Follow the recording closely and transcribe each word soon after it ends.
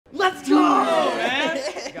Let's go, man!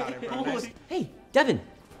 Got it, bro. Hey, Devin.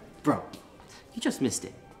 Bro, you just missed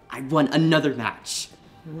it. I won another match.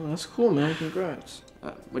 Well, that's cool, man. Congrats.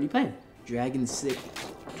 What are you playing? Dragon City.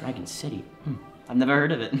 Dragon City? I've never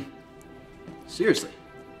heard of it. Seriously?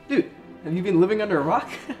 Dude, have you been living under a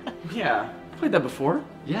rock? Yeah, I played that before.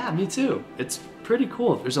 Yeah, me too. It's pretty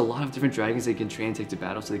cool. There's a lot of different dragons they can train and take to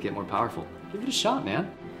battle so they get more powerful. Give it a shot,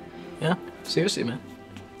 man. Yeah, seriously, man.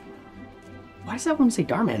 Why does that one say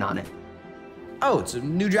Dhar Mann on it? Oh, it's a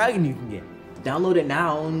new dragon you can get. Download it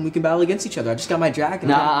now and we can battle against each other. I just got my dragon.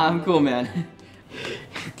 Nah, I'm cool, man.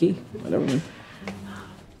 Okay, whatever, man.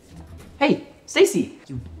 Hey, Stacy.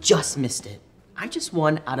 You just missed it. I just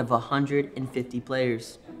won out of 150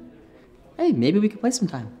 players. Hey, maybe we could play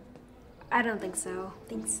sometime. I don't think so.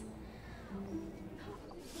 Thanks.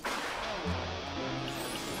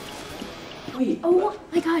 Wait. Oh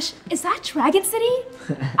my gosh, is that Dragon City?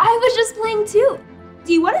 I was just playing too.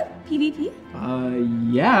 Do you want a PvP?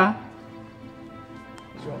 Yeah.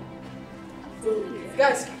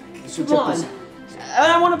 Guys, come on.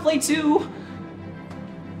 I want to play too.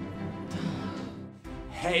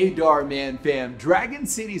 Hey Dhar Mann fam, Dragon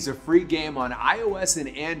City is a free game on iOS and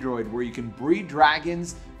Android where you can breed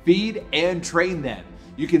dragons, feed, and train them.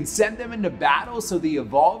 You can send them into battle so they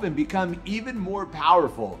evolve and become even more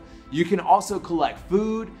powerful. You can also collect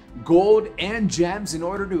food, gold, and gems in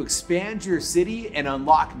order to expand your city and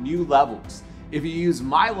unlock new levels. If you use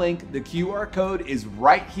my link, the QR code is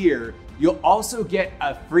right here. You'll also get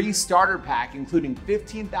a free starter pack including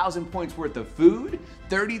 15,000 points worth of food,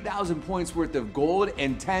 30,000 points worth of gold,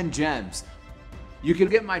 and 10 gems. You can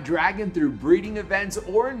get my dragon through breeding events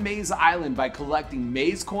or in Maze Island by collecting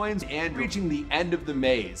maze coins and reaching the end of the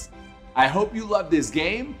maze. I hope you love this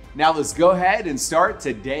game. Now let's go ahead and start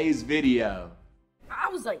today's video. I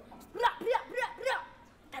was like, blah, blah, blah, blah.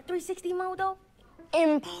 That 360 mode though?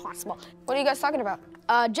 Impossible. What are you guys talking about?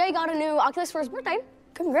 Jay got a new Oculus for his birthday.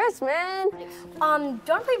 Congrats, man. Do you want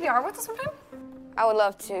to play VR with us sometime? I would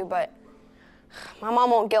love to, but my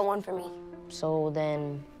mom won't get one for me. So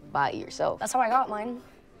then buy it yourself. That's how I got mine.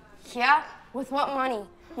 Yeah? With what money?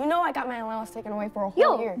 You know I got my allowance taken away for a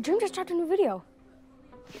whole year. Dream just dropped a new video.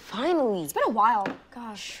 Finally. It's been a while.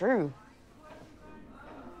 Gosh. True.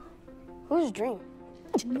 Who's Dream?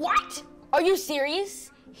 What? Are you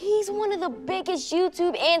serious? He's one of the biggest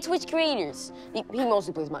YouTube and Twitch creators. He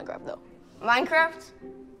mostly plays Minecraft though. Minecraft?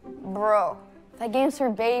 Bro, that game's for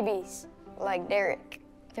babies, like Derek.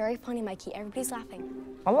 Very funny, Mikey. Everybody's laughing.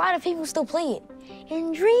 A lot of people still play it.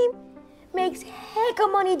 And Dream makes heck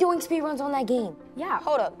of money doing speedruns on that game. Yeah.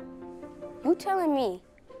 Hold up. You telling me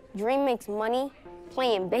Dream makes money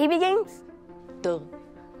playing baby games? Duh.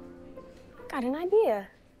 Got an idea.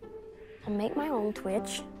 I'll make my own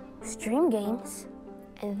Twitch, stream games,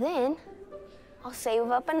 and then I'll save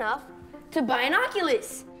up enough to buy an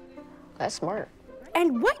Oculus. That's smart.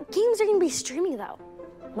 And what games are you gonna be streaming though?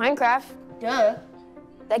 Minecraft. Duh.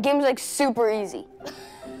 That game's like super easy.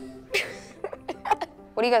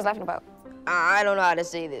 What are you guys laughing about? I don't know how to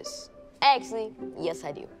say this. Actually, yes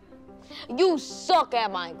I do. You suck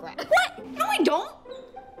at Minecraft. What? No, I don't.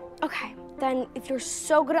 Okay, then if you're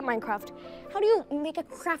so good at Minecraft, how do you make a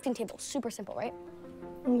crafting table? Super simple, right?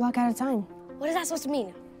 One block at a time. What is that supposed to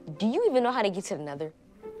mean? Do you even know how to get to the Nether?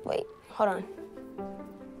 Wait, hold on.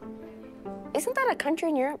 Isn't that a country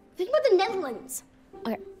in Europe? Think about the Netherlands.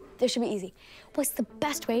 Okay, this should be easy. What's the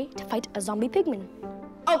best way to fight a zombie pigman?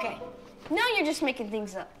 Okay, now you're just making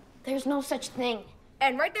things up. There's no such thing.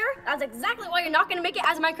 And right there, that's exactly why you're not gonna make it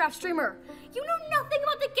as a Minecraft streamer. You know nothing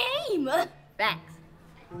about the game. Thanks.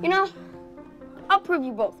 You know, I'll prove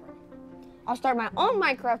you both right. I'll start my own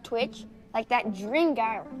Minecraft Twitch, like that Dream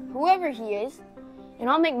guy or whoever he is, and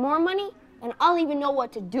I'll make more money, and I'll even know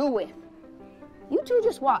what to do with. You two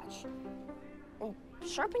just watch. And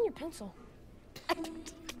sharpen your pencil.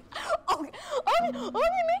 Okay, I can make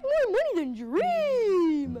more money than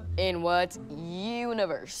Dream. In what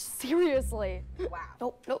universe? Seriously.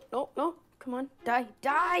 Wow. No. Come on, die.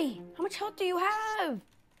 How much health do you have?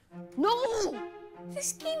 No!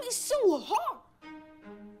 This game is so hard.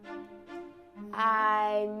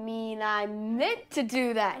 I mean, I meant to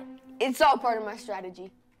do that. It's all part of my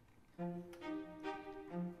strategy.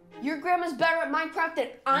 Your grandma's better at Minecraft than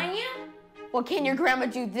I am? Well, can your grandma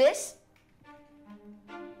do this?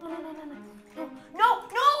 No!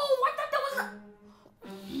 I thought that was a...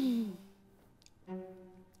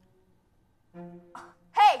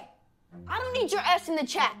 Hey, I don't need your S in the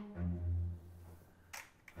chat.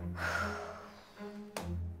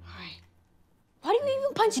 Alright. Why do you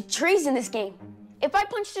even punch trees in this game? If I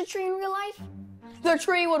punched a tree in real life, the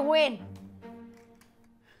tree would win.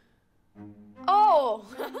 Oh,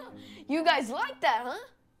 You guys like that, huh?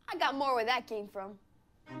 I got more where that came from.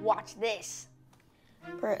 Watch this.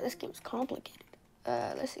 Bro, this game's complicated.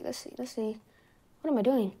 Let's see. What am I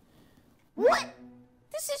doing? What?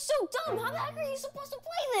 This is so dumb. How the heck are you supposed to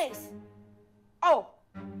play this? Oh,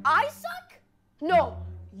 I suck? No,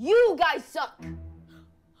 you guys suck.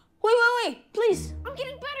 Wait. Please, I'm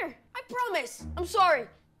getting better. I promise. I'm sorry.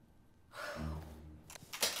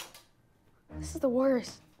 This is the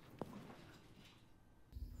worst.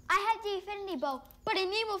 I have the infinity bow, but I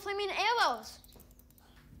need more flaming arrows.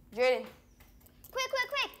 Jaden. Quick.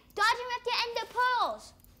 Dodging with the end of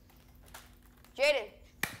pearls. Jaden.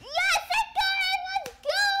 Yes, I got it! Let's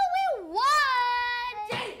go! We won!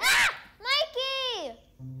 Jaden. Ah! Mikey!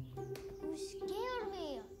 You scared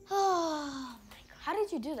me. Oh my God. How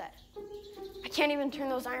did you do that? I can't even turn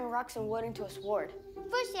those iron rocks and wood into a sword.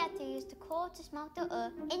 First, you have to use the coal to smelt the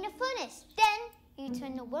earth in the furnace. Then, you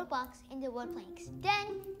turn the wood blocks into wood planks.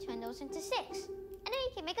 Then, turn those into sticks. And then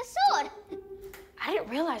you can make a sword. I didn't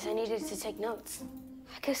realize I needed to take notes.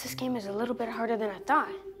 I guess this game is a little bit harder than I thought.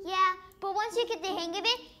 Yeah, but once you get the hang of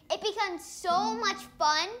it, it becomes so much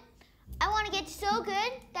fun. I want to get so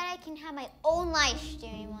good that I can have my own live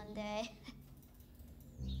stream one day.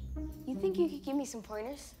 You think you could give me some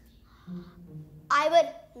pointers? I would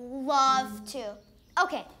love to.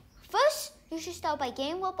 Okay, first, you should start by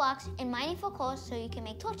getting wood blocks and mining for coal so you can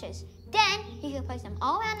make torches. Then, you can place them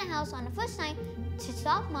all around the house on the first night to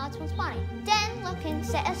stop mobs from spawning. Then, look and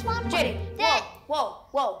set a spawn point. Jaden, Then,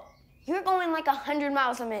 whoa. You're going like 100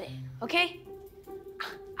 miles a minute, okay?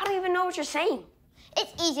 I don't even know what you're saying.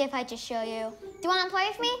 it's easy if I just show you. Do you want to play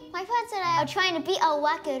with me? My friends and I are trying to beat our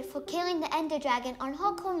record for killing the Ender Dragon on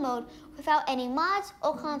hardcore mode without any mods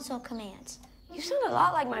or console commands. You sound a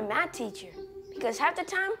lot like my math teacher, because half the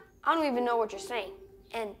time, I don't even know what you're saying.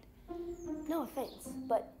 And no offense,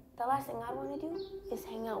 but the last thing I want to do is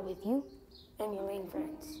hang out with you and your lame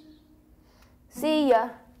friends. See ya.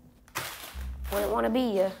 Wouldn't want to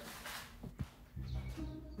be ya.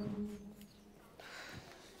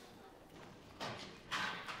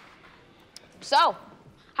 So,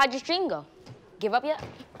 how'd your stream go? Give up yet?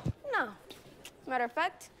 No. Matter of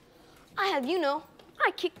fact, I have you know,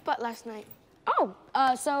 I kicked butt last night. Oh,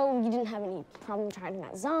 so you didn't have any problem trying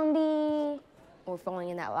that zombie, or falling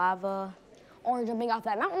in that lava, or jumping off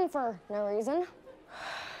that mountain for no reason?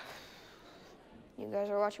 You guys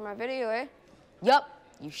are watching my video, eh? Yup,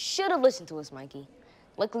 you should have listened to us, Mikey.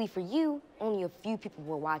 Luckily for you, only a few people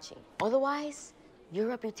were watching. Otherwise, your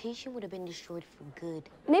reputation would have been destroyed for good.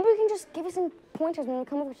 Maybe we can just give you some pointers when we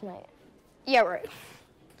come over tonight. Yeah, right.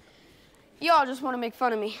 Y'all just want to make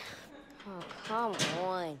fun of me. Oh, come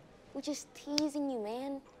on. We're just teasing you,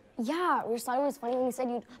 man. Yeah, we just thought it was funny when you said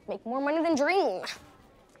you'd make more money than Dream.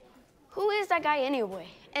 Who is that guy anyway?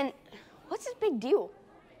 And what's his big deal?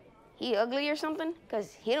 He ugly or something?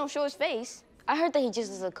 Because he don't show his face. I heard that he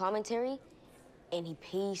just does a commentary, and he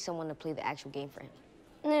pays someone to play the actual game for him.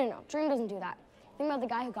 No. Dream doesn't do that. Think about the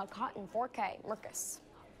guy who got caught in 4K, Marcus.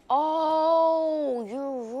 Oh,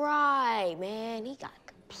 you're right, man. He got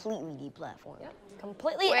completely deplatformed. Yep.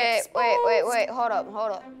 Completely Wait, hold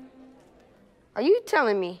up. Are you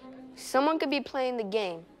telling me someone could be playing the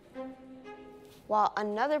game while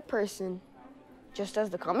another person just does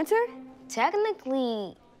the commentary?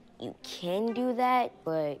 Technically, you can do that,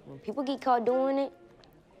 but when people get caught doing it,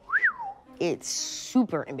 it's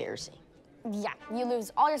super embarrassing. Yeah, you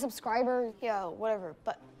lose all your subscribers. Yeah, whatever,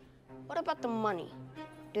 but what about the money?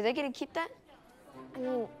 Do they get to keep that? I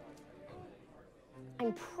mean,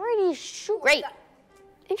 I'm pretty sure. Great.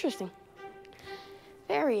 Interesting.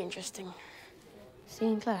 Very interesting. See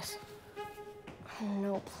you in class. Oh,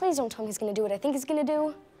 no, please don't tell me he's gonna do what I think he's gonna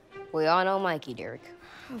do. We all know Mikey, Derek.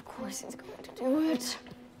 Of course he's going to do it.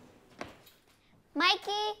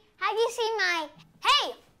 Mikey, have you seen my...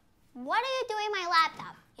 Hey! What are you doing with my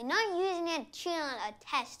laptop? You're not using it to cheat on a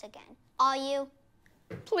test again, are you?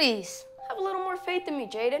 Please, have a little more faith in me,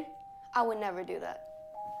 Jaden. I would never do that.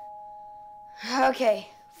 Okay,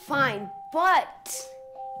 fine, but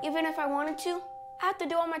even if I wanted to, I have to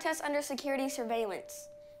do all my tests under security surveillance.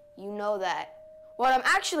 You know that. What I'm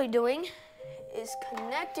actually doing is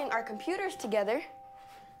connecting our computers together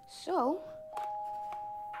so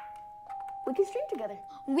we can stream together.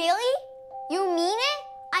 Really? You mean it?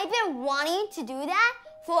 I've been wanting to do that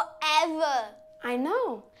forever. I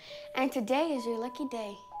know. And today is your lucky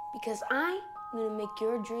day because I'm gonna make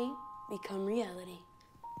your dream become reality.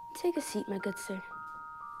 Take a seat, my good sir.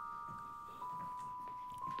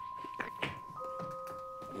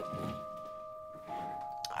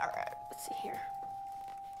 All right, let's see here.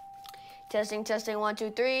 Testing, 1,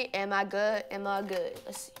 2, 3. Am I good?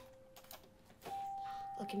 Let's see.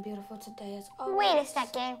 looking beautiful today as always. Wait a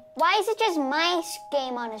second. Why is it just my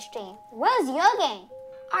game on the stream? Where's your game?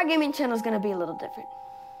 Our gaming channel's gonna be a little different.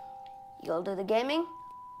 You'll do the gaming,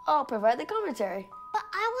 I'll provide the commentary. But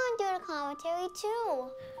I want to do the commentary too.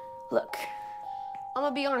 Look, I'm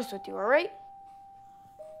gonna be honest with you, all right?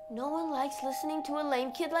 No one likes listening to a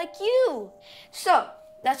lame kid like you. So,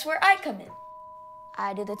 that's where I come in.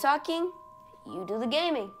 I do the talking, you do the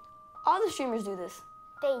gaming. All the streamers do this.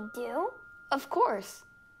 They do? Of course.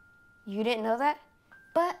 You didn't know that?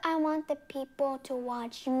 But I want the people to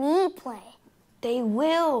watch me play. They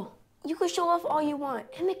will. You can show off all you want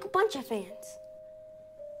and make a bunch of fans.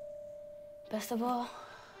 Best of all,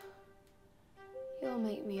 you'll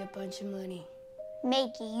make me a bunch of money.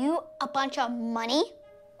 Make you a bunch of money?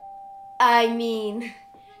 I mean,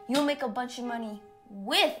 you'll make a bunch of money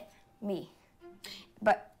with me.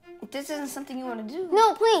 But if this isn't something you want to do...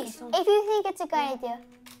 No, please. If you think it's a good idea,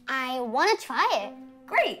 I want to try it.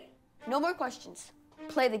 Great. No more questions.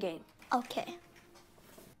 Play the game. Okay.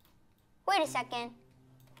 Wait a second.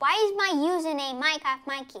 Why is my username Minecraft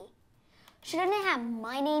Mikey? Shouldn't it have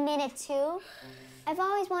my name in it too? I've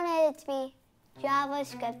always wanted it to be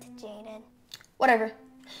JavaScript Jaden. Whatever.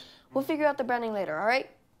 We'll figure out the branding later, all right?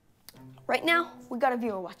 Right now, we got a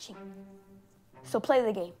viewer watching. So play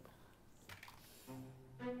the game.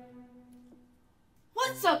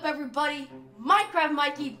 What's up, everybody? Minecraft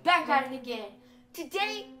Mikey back at it again.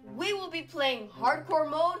 Today, we will be playing hardcore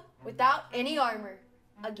mode without any armor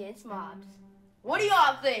against mobs. What do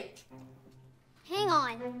y'all think? Hang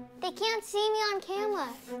on. They can't see me on camera.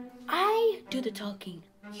 I do the talking.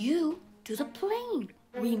 You do the playing.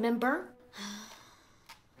 Remember?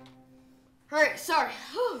 All right, sorry.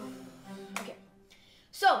 Okay.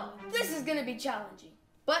 So, this is gonna be challenging,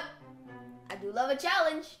 but I do love a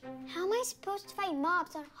challenge. How am I supposed to fight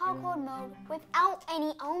mobs on hardcore mode without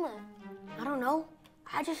any armor? I don't know.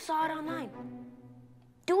 I just saw it online.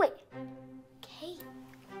 Do it. Okay.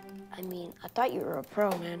 I mean, I thought you were a pro,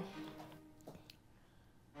 man.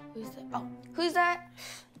 Who's that? Oh, who's that?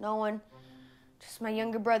 No one. Just my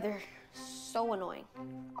younger brother. So annoying.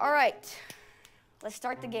 All right, let's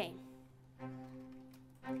start the game.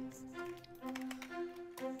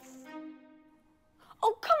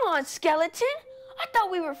 Oh, come on, Skeleton. I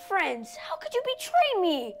thought we were friends. How could you betray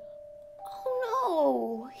me?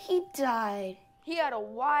 Oh, no, he died. He had a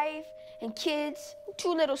wife and kids,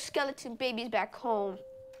 2 little skeleton babies back home.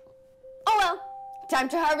 Oh, well, time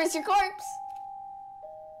to harvest your corpse.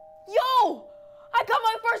 Yo, I got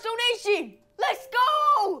my first donation. Let's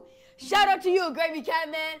go. Shout out to you, Gravy Cat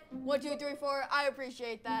Man. 1, 2, 3, 4. I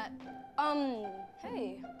appreciate that.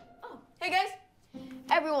 Hey. Oh, hey guys.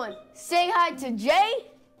 Everyone, say hi to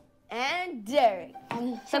Jay and Derek.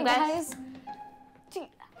 Some guys. Dude,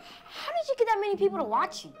 how did you get that many people to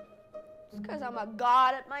watch you? It's because I'm a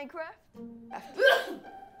god at Minecraft.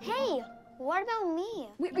 Hey, what about me?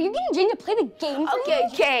 Wait, are you getting Jane to play the game for you?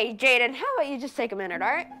 Okay, Jaden, how about you just take a minute, all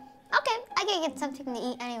right? Okay, I gotta get something to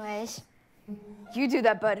eat anyways. You do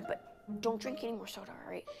that, bud, but don't drink any more soda,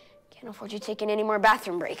 all right? Can't afford you taking any more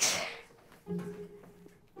bathroom breaks.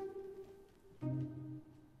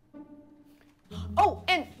 Oh,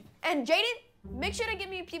 and Jaden, make sure to give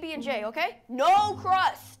me a PB&J, okay? No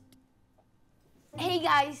crust. Hey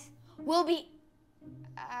guys, I'll be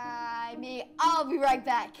right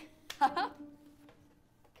back.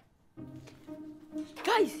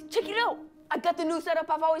 Guys, check it out. I got the new setup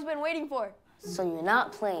I've always been waiting for. So you're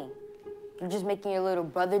not playing. You're just making your little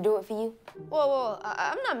brother do it for you? Whoa,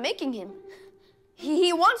 I'm not making him.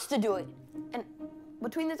 He wants to do it. And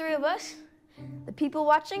between the 3 of us, the people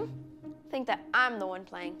watching think that I'm the one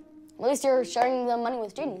playing. At least you're sharing the money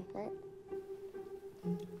with Jaden, right?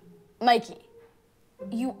 Mikey,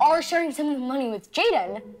 you are sharing some of the money with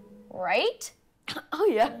Jaden, right? Oh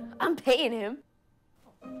yeah, I'm paying him.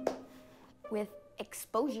 With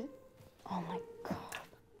exposure. Oh my God.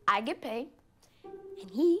 I get paid, and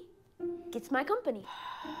he gets my company.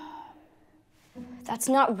 That's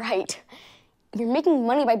not right. You're making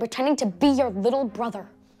money by pretending to be your little brother.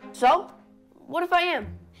 So, what if I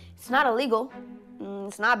am? It's not illegal.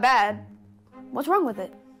 It's not bad. What's wrong with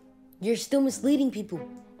it? You're still misleading people.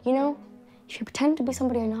 You know, if you pretend to be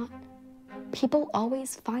somebody or not, people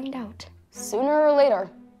always find out. Sooner or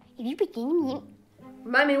later. If you begin him.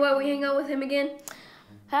 Remind me why we hang out with him again?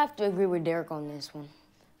 I have to agree with Derek on this one.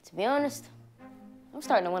 To be honest, I'm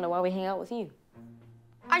starting to wonder why we hang out with you.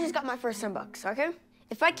 I just got my first $10, okay?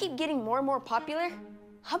 If I keep getting more and more popular,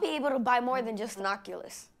 I'll be able to buy more than just an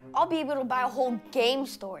Oculus. I'll be able to buy a whole game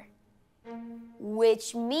store.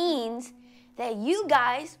 Which means that you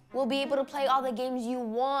guys will be able to play all the games you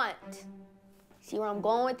want. See where I'm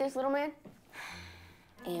going with this, little man?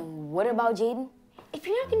 And what about Jaden? If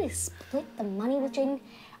you're not gonna split the money with Jaden,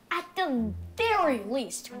 at the very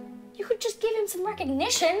least, you could just give him some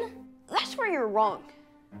recognition. That's where you're wrong.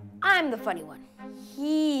 I'm the funny one.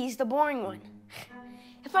 He's the boring one.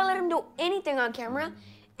 If I let him do anything on camera,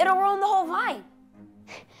 it'll ruin the whole vibe.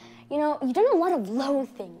 You know, you've done a lot of low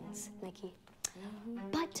things, Mickey.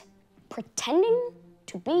 But pretending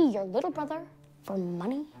to be your little brother for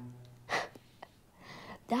money,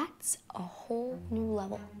 that's a whole new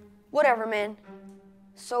level. Whatever, man.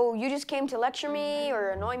 So you just came to lecture me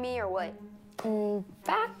or annoy me or what? In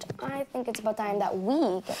fact, I think it's about time that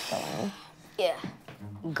we get going. Yeah.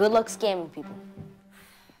 Good luck scamming people.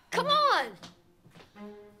 Come on!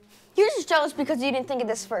 You're just jealous because you didn't think of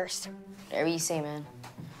this first. Whatever you say, man.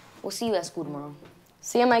 We'll see you at school tomorrow.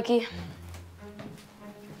 See ya, Mikey.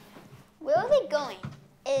 Where are they going?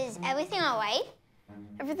 Is everything all right?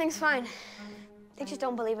 Everything's fine. They just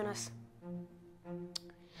don't believe in us.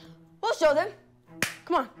 We'll show them.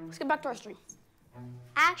 Come on, let's get back to our stream.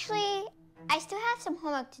 Actually, I still have some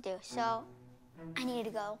homework to do, so I need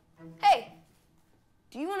to go. Hey,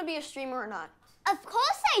 do you want to be a streamer or not? Of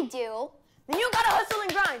course I do. Then you gotta hustle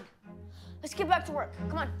and grind. Let's get back to work.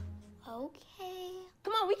 Come on. Okay.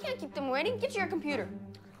 Come on, we can't keep them waiting. Get to your computer.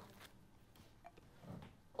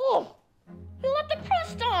 Oh, you left the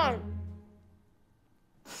crust on.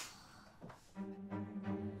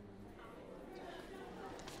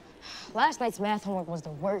 Last night's math homework was the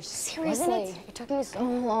worst. Seriously, Wasn't it? it took me so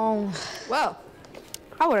long. Well,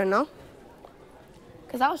 I wouldn't know.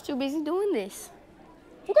 Because I was too busy doing this.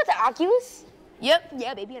 You got the Oculus? Yep,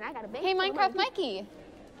 yeah, baby, and I got a big. Hey, Minecraft Mikey.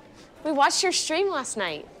 We watched your stream last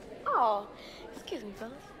night. Oh, excuse me,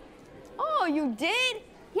 fellas. Oh, you did?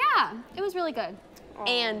 Yeah, it was really good.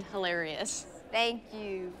 And hilarious. Thank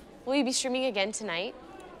you. Will you be streaming again tonight?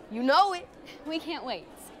 You know it. We can't wait.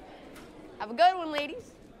 Have a good one,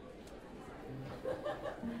 ladies.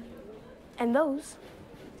 And those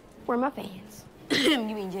were my fans. You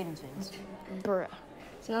mean Jaden's fans? Bruh.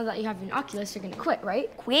 So now that you have an Oculus, you're gonna quit,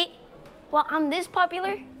 right? Quit? Well, I'm this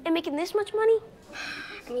popular and making this much money?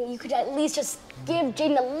 I mean, you could at least just give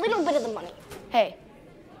Jaden a little bit of the money. Hey,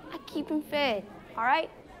 I keep him fed, all right?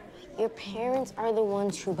 Your parents are the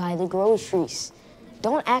ones who buy the groceries.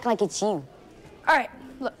 Don't act like it's you. All right,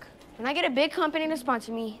 look, when I get a big company to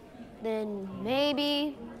sponsor me, then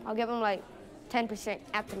maybe I'll give them like 10%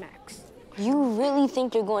 at the max. You really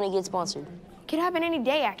think you're going to get sponsored? Could happen any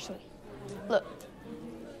day, actually. Look,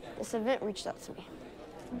 this event reached out to me.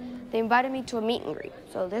 They invited me to a meet and greet,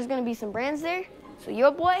 so there's gonna be some brands there, so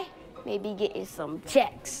your boy may be getting some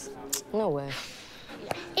checks. No way.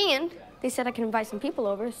 And they said I can invite some people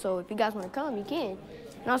over, so if you guys want to come, you can.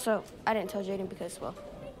 And also, I didn't tell Jaden because, well,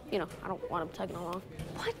 you know, I don't want him tugging along.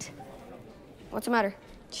 What? What's the matter?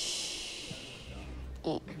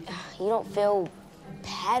 You don't feel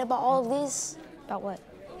bad about all of this? About what?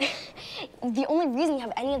 The only reason you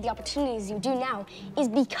have any of the opportunities you do now is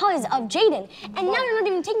because of Jaden. And now you're not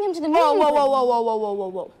even taking him to the meeting.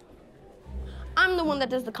 Whoa. I'm the one that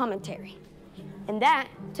does the commentary. And that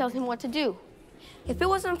tells him what to do. If it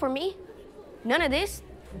wasn't for me, none of this,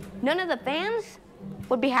 none of the fans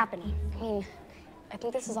would be happening. I mean, I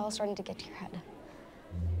think this is all starting to get to your head.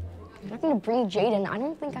 If you're not gonna bring Jaden, I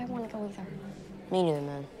don't think I want to go either. Me neither,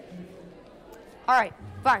 man. All right,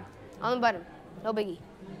 fine. I'll invite him. No biggie.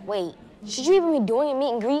 Wait, should you even be doing a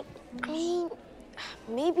meet and greet? I mean,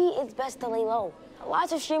 maybe it's best to lay low.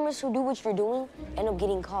 Lots of streamers who do what you're doing end up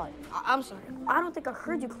getting caught. I'm sorry. I don't think I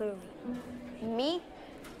heard you clearly. Me?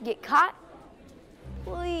 Get caught?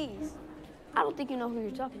 Please. I don't think you know who you're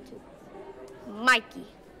talking to. Mikey,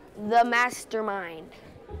 the mastermind.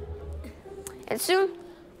 And soon,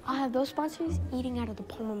 I'll have those sponsors eating out of the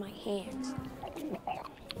palm of my hands.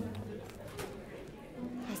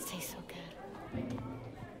 That tastes so good.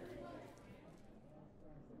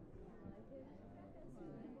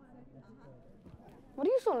 What are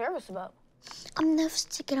you so nervous about? I'm nervous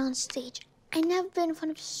to get on stage. I've never been in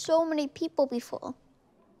front of so many people before.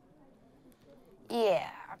 Yeah,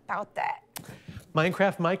 about that.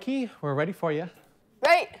 Minecraft Mikey, we're ready for you.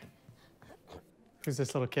 Right. Who's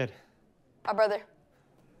this little kid? Our brother.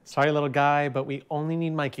 Sorry, little guy, but we only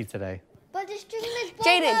need Mikey today. But the stream is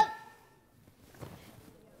Jaden.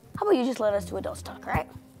 How about you just let us do adults talk, right?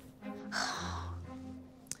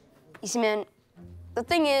 You see, man, the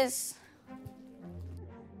thing is,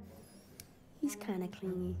 he's kind of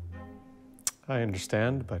clingy. I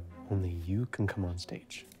understand, but only you can come on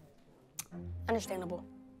stage. Understandable.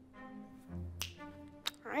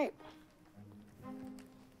 All right.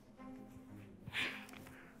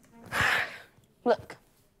 Look,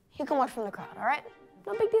 you can watch from the crowd, all right?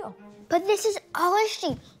 No big deal. But this is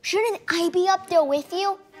Honestly, shouldn't I be up there with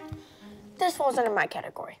you? This falls under my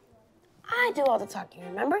category. I do all the talking,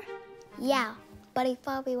 remember? Yeah, but I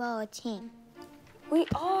thought we were all a team. We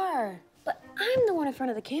are, but I'm the one in front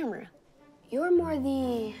of the camera. You're more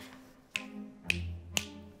the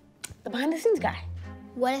behind-the-scenes guy.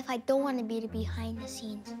 What if I don't want to be the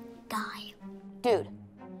behind-the-scenes guy? Dude,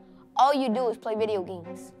 all you do is play video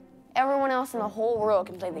games. Everyone else in the whole world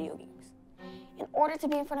can play video games. In order to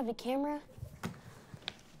be in front of the camera,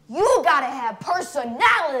 you gotta have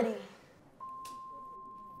personality.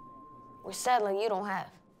 Which sadly you don't have.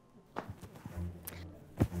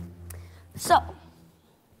 So,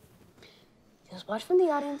 just watch from the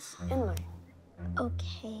audience and learn.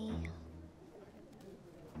 Okay.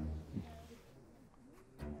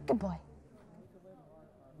 Good boy.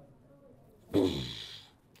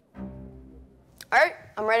 All right,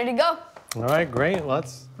 I'm ready to go. All right, great.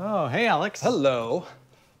 Let's. Oh, hey, Alex. Hello.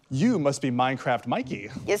 You must be Minecraft Mikey.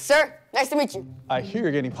 Yes, sir. Nice to meet you. I hear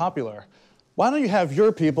you're getting popular. Why don't you have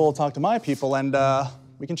your people talk to my people and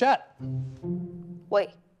we can chat? Wait,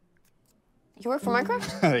 you work for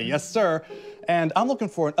Minecraft? Yes, sir. And I'm looking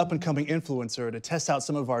for an up-and-coming influencer to test out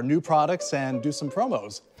some of our new products and do some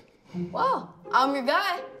promos. Wow, I'm your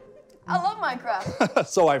guy. I love Minecraft.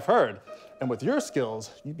 So I've heard. And with your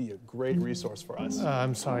skills, you'd be a great resource for us.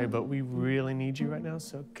 I'm sorry, but we really need you right now,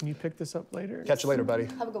 so can you pick this up later? Catch you later, buddy.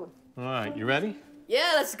 Have a good one. All right, you ready?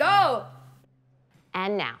 Yeah, let's go.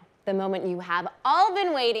 And now, the moment you have all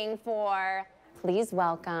been waiting for. Please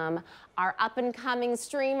welcome our up-and-coming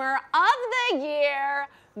streamer of the year,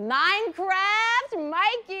 Minecraft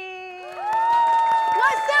Mikey.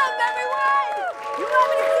 What's up, everyone? You want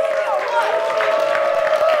me to see me or what?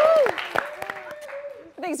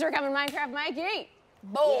 Thanks for coming, Minecraft Mikey.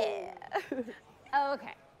 Boom. Yeah.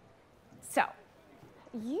 Okay, so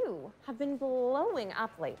you have been blowing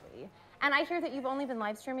up lately, and I hear that you've only been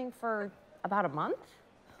live streaming for about a month?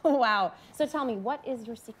 Wow, so tell me, what is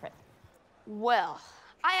your secret? Well,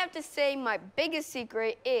 I have to say my biggest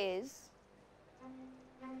secret is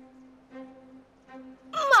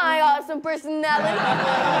my awesome personality.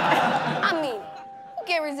 I mean, who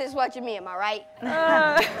can't resist watching me, am I right?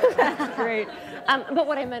 That's great. But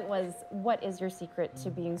what I meant was, what is your secret to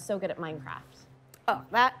being so good at Minecraft? Oh,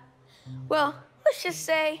 that? Well, let's just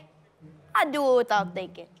say I do it without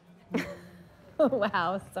thinking.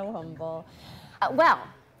 Wow, so humble. Well,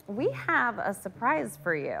 we have a surprise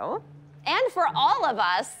for you, and for all of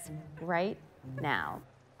us, right now.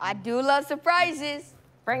 I do love surprises.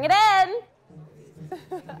 Bring it in.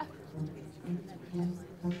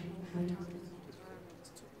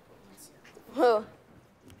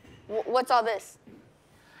 What's all this?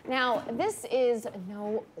 Now, this is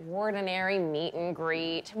no ordinary meet and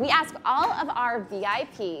greet. We ask all of our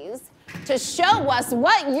VIPs to show us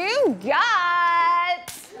what you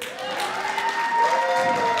got.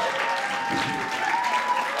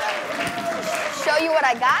 Show you what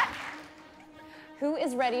I got? Who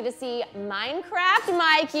is ready to see Minecraft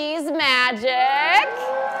Mikey's magic?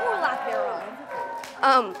 Or lack thereof.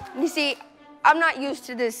 You see, I'm not used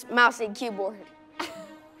to this mouse and keyboard.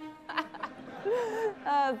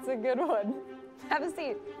 That's a good one. Have a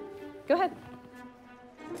seat. Go ahead.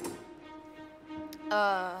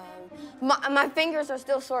 My fingers are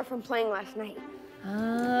still sore from playing last night.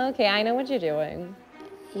 Okay, I know what you're doing.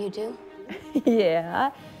 You do?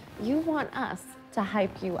 Yeah. You want us to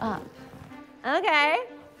hype you up. Okay.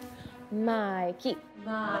 Mikey.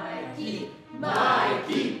 Mikey.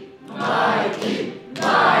 Mikey. Mikey.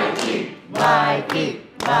 Mikey. Mikey.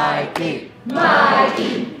 Mikey.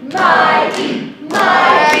 Mikey. Mikey.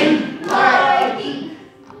 Mikey. Mikey.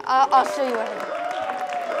 I'll show you what I got.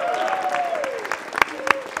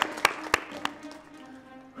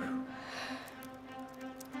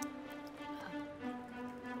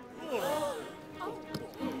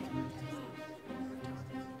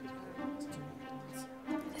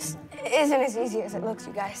 This isn't as easy as it looks,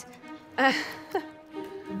 you guys.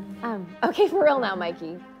 Okay, for real now,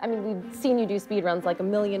 Mikey. I mean, we've seen you do speedruns like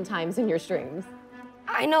 1,000,000 times in your streams.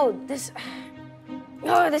 I know, this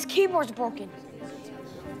keyboard's broken.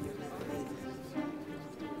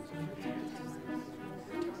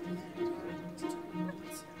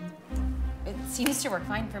 It seems to work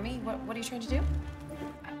fine for me. What are you trying to do?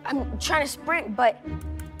 I'm trying to sprint, but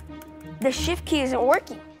the shift key isn't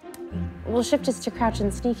working. Well, shift is to crouch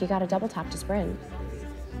and sneak. You gotta double tap to sprint.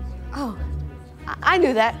 Oh, I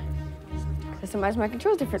knew that. Customize my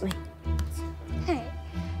controls differently. Hey,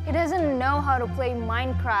 he doesn't know how to play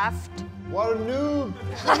Minecraft. What a noob!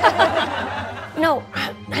 No,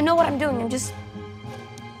 I know what I'm doing. I'm just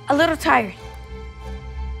a little tired.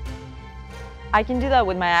 I can do that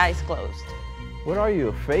with my eyes closed. What are you,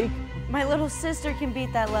 a fake? My little sister can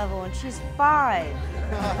beat that level, and she's 5.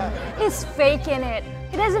 He's faking it.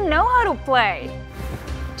 He doesn't know how to play.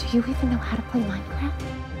 Do you even know how to play Minecraft?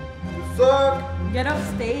 Suck! Get off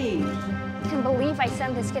stage. I can't believe I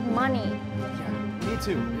sent this kid money. Me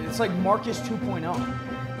too. It's like Marcus 2.0.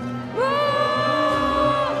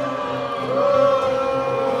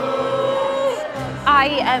 I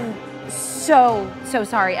am so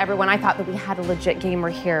sorry, everyone. I thought that we had a legit gamer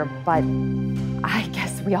here, but I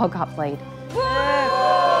guess we all got played. Get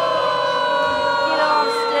off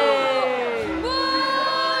stage.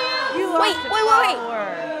 Wait.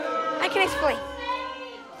 I can explain.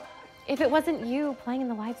 If it wasn't you playing in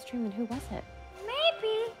the live stream, then who was it?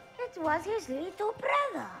 Maybe it was his little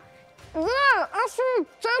brother. Yeah, I see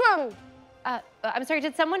Jaden. I'm sorry,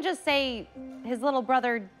 did someone just say his little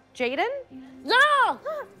brother, Jaden? Yeah!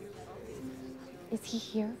 Is he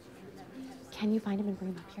here? Can you find him and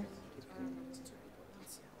bring him up here?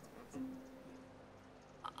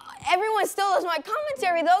 Everyone still loves my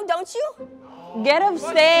commentary though, don't you? Get off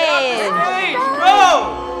stage.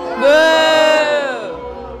 Go! Boo!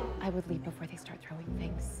 I would leave before they start throwing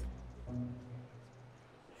things.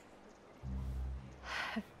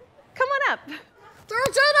 Come on up.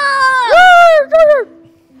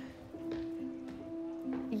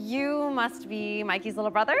 You must be Mikey's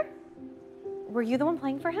little brother? Were you the one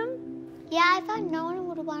playing for him? Yeah, I thought no one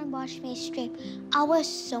would want to watch me stream. I was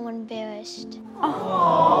so embarrassed.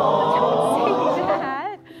 Oh, don't say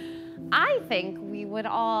that. I think we would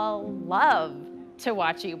all love to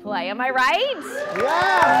watch you play. Am I right?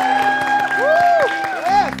 Yeah! Woo!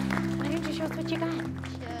 Yes! Why don't you show us what you got?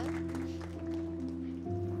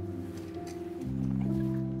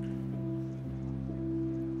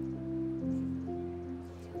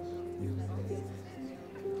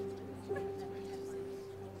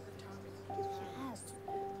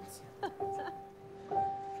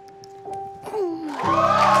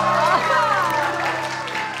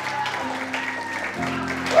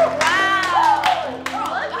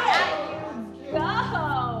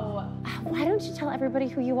 Everybody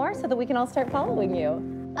who you are so that we can all start following you.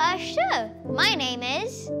 Sure. My name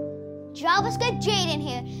is JavaScript Jaden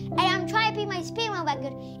here, and I'm trying to beat my speedrun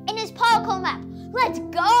record in this parkour map. Let's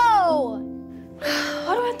go!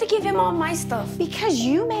 Why do I have to give him all my stuff? Because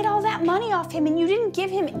you made all that money off him and you didn't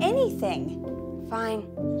give him anything. Fine.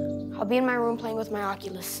 I'll be in my room playing with my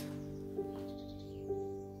Oculus.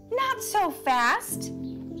 Not so fast.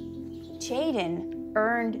 Jaden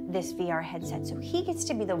earned this VR headset, so he gets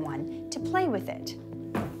to be the one to play with it.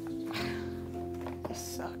 This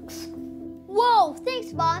sucks. Whoa,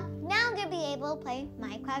 thanks, Mom. Now I'm gonna be able to play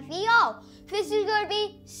Minecraft VR. This is gonna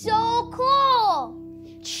be so cool.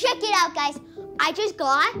 Check it out, guys. I just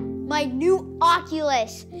got my new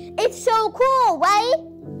Oculus. It's so cool, right?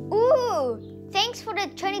 Ooh, thanks for the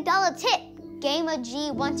 $20 tip, Gamer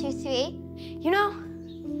G123. You know,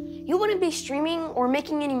 you wouldn't be streaming or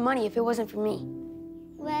making any money if it wasn't for me.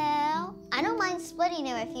 Well, I don't mind splitting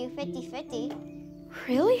it with you 50-50.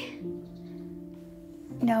 Really?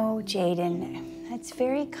 No, Jaden, that's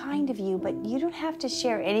very kind of you, but you don't have to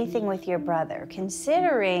share anything with your brother,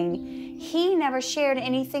 considering he never shared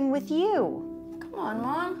anything with you. Come on,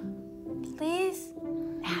 Mom. Please?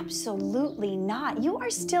 Absolutely not. You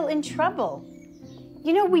are still in trouble.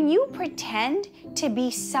 You know, when you pretend to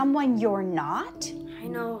be someone you're not. I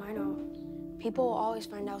know. People will always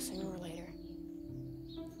find out sooner or later.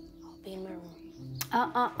 I'll be in my room.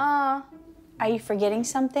 Are you forgetting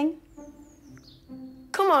something?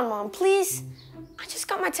 Come on, Mom, please. I just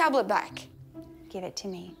got my tablet back. Give it to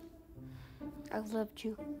me. I loved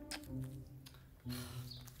you.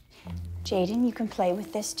 Jaden, you can play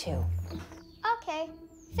with this too. Okay,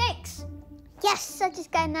 thanks. Yes, I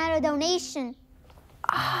just got another donation.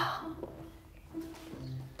 Oh.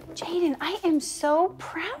 Jaden, I am so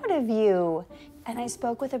proud of you. And I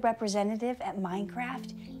spoke with a representative at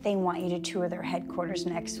Minecraft. They want you to tour their headquarters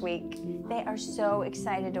next week. They are so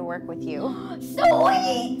excited to work with you.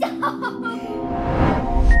 Sweet!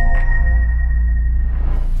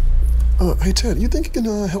 Hey, Ted, you think you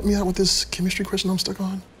can help me out with this chemistry question I'm stuck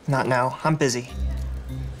on? Not now. I'm busy.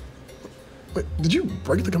 Wait, did you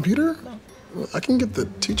break the computer? I can get the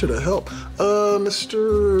teacher to help.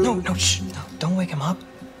 Mr... No, shh. No, don't wake him up.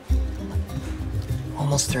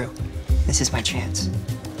 Almost through. This is my chance.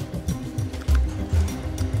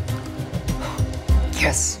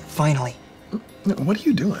 Yes, finally. What are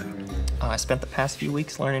you doing? I spent the past few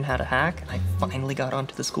weeks learning how to hack, and I finally got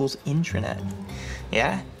onto the school's intranet.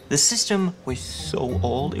 Yeah, The system was so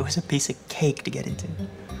old, it was a piece of cake to get into.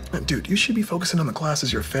 Dude, you should be focusing on the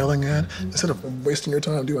classes you're failing at instead of wasting your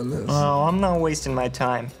time doing this. Oh, I'm not wasting my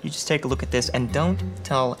time. You just take a look at this and don't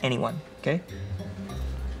tell anyone, okay?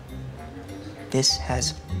 This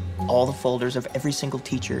has all the folders of every single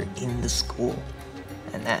teacher in the school.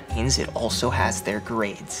 And that means it also has their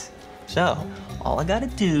grades. So, all I gotta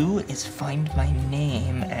do is find my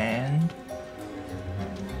name and...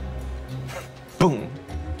 boom.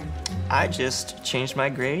 I just changed my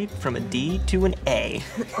grade from a D to an A.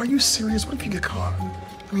 Are you serious? What if you get caught?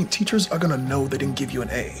 I mean, teachers are gonna know they didn't give you an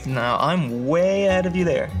A. No, I'm way ahead of you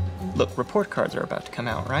there. Look, report cards are about to come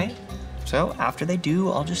out, right? So after they do,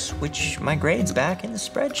 I'll just switch my grades back in the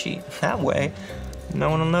spreadsheet. That way, no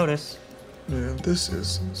one will notice. Man, this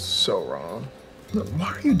is so wrong. Why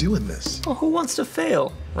are you doing this? Well, who wants to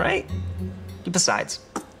fail, right? Besides,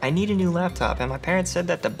 I need a new laptop, and my parents said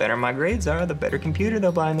that the better my grades are, the better computer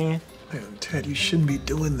they'll buy me. Man, Ted, you shouldn't be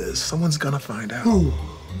doing this. Someone's gonna find out.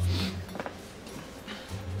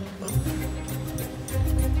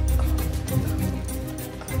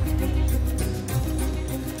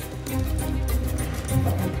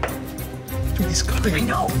 Dude, he's coming. I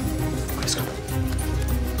know. He's coming.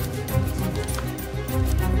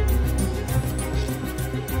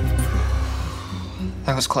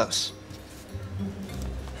 That was close.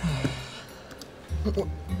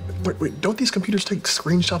 Wait, don't these computers take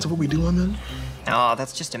screenshots of what we do on them? No,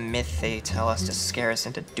 that's just a myth they tell us to scare us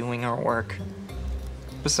into doing our work.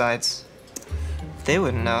 Besides, they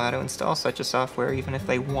wouldn't know how to install such a software even if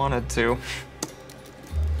they wanted to.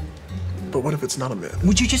 But what if it's not a myth?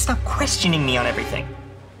 Would you just stop questioning me on everything?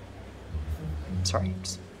 Sorry.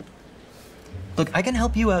 Look, I can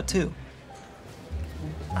help you out too.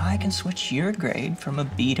 I can switch your grade from a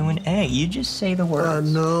B to an A. You just say the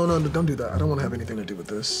words. No, don't do that. I don't want to have anything to do with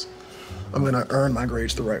this. I'm gonna earn my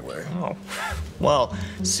grades the right way. Oh, well,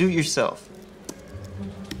 suit yourself.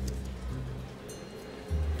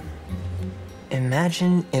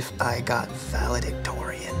 Imagine if I got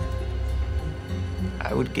valedictorian.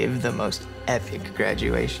 I would give the most epic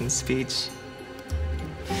graduation speech.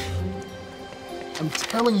 I'm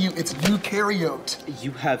telling you, it's eukaryote.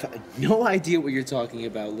 You have no idea what you're talking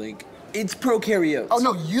about, Link. It's prokaryotes. Oh,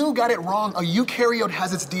 no, you got it wrong. A eukaryote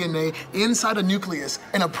has its DNA inside a nucleus,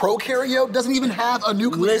 and a prokaryote doesn't even have a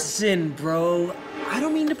nucleus. Listen, bro. I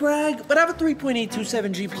don't mean to brag, but I have a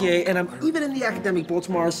 3.827 GPA, and I'm even in the academic bowl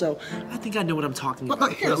tomorrow, so I think I know what I'm talking about.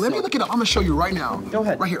 But here, let me look it up. I'm gonna show you right now. Go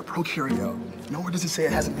ahead. Right here, prokaryote. Nowhere does it say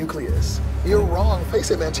it has a nucleus. You're wrong.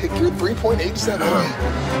 Face it, man. Take your 3.87.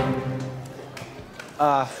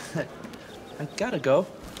 I gotta go.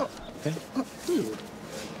 Oh, okay. Dude.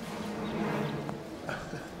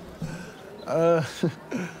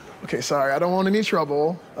 Okay, sorry, I don't want any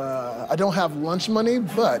trouble. I don't have lunch money,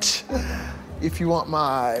 but if you want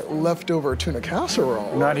my leftover tuna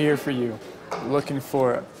casserole... Not here for you. Looking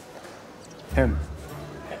for him.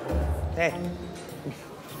 Hey.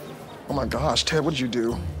 Oh my gosh, Ted, what did you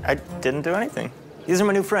do? I didn't do anything. These are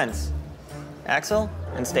my new friends, Axel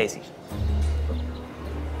and Stacy.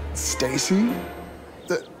 Stacy?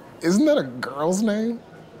 Isn't that a girl's name?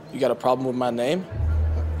 You got a problem with my name?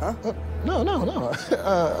 Huh? No.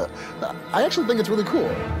 I actually think it's really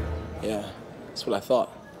cool. Yeah, that's what I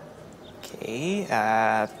thought. Okay,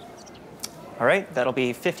 all right, that'll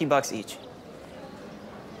be $50 each.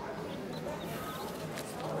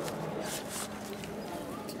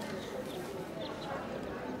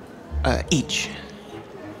 Each.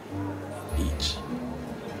 Each.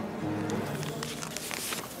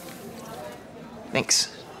 Thanks.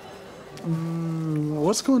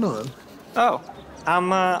 What's going on? Oh,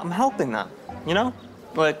 I'm helping them, you know?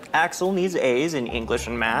 Like, Axel needs A's in English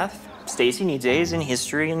and math. Stacy needs A's in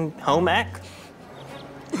history and home ec.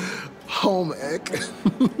 Home ec?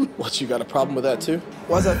 What, you got a problem with that too?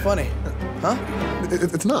 Why's that funny? Huh?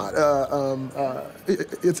 It's not.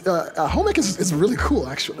 Home ec is really cool,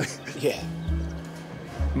 actually. Yeah.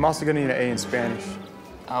 I'm also gonna need an A in Spanish.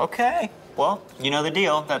 Okay, well, you know the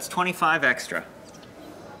deal. That's 25 extra.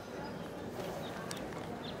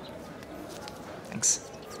 Thanks.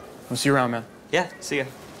 We'll see you around, man. Yeah, see ya.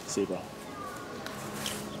 See you, bro.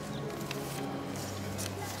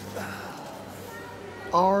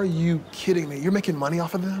 Are you kidding me? You're making money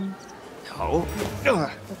off of them? No.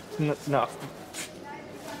 No.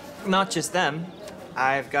 Not just them.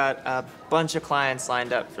 I've got a bunch of clients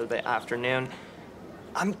lined up for the afternoon.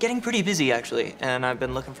 I'm getting pretty busy, actually, and I've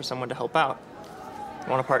been looking for someone to help out.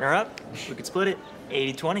 Want to partner up? We could split it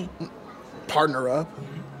 80-20. Partner up?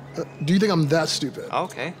 Do you think I'm that stupid?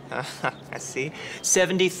 Okay, I see.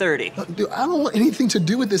 70-30. Dude, I don't want anything to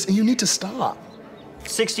do with this, and you need to stop.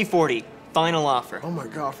 60-40, final offer. Oh my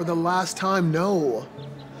God, for the last time, no.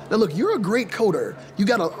 Now look, you're a great coder. You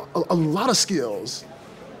got a lot of skills.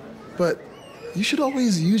 But you should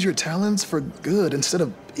always use your talents for good instead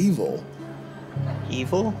of evil.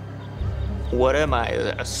 Evil? What am I,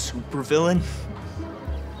 a supervillain?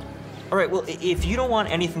 All right, well, if you don't want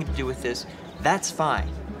anything to do with this, that's fine.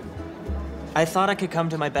 I thought I could come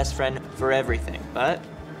to my best friend for everything, but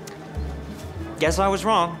guess I was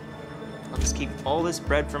wrong. I'll just keep all this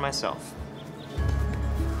bread for myself.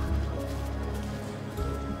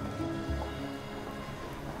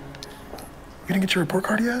 You didn't get your report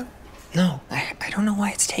card yet? No, I don't know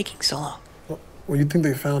why it's taking so long. Well, you think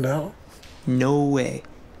they found out? No way.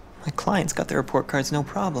 My clients got their report cards, no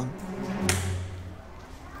problem.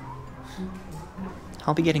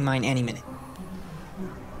 I'll be getting mine any minute.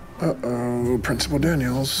 Uh-oh, Principal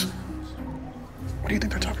Daniels. What do you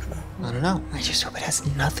think they're talking about? I don't know. I just hope it has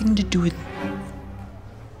nothing to do with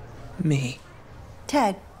me.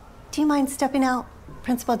 Ted, do you mind stepping out?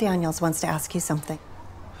 Principal Daniels wants to ask you something.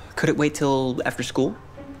 Could it wait till after school,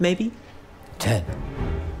 maybe? Ted,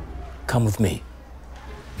 come with me.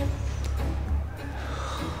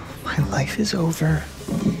 My life is over.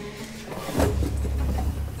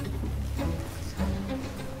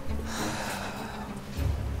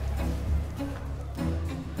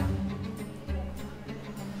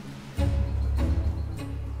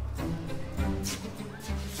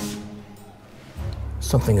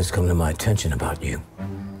 Something has come to my attention about you.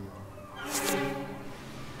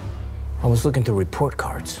 I was looking through report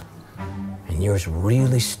cards, and yours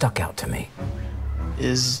really stuck out to me.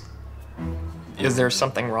 Is there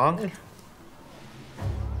something wrong?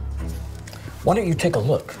 Why don't you take a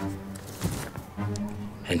look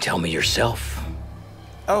and tell me yourself?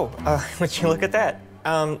 Oh, would you look at that?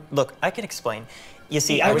 Look, I can explain. You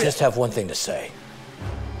see, I just have one thing to say.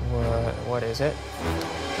 What is it?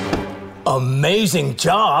 Amazing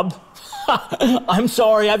job! I'm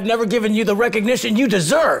sorry, I've never given you the recognition you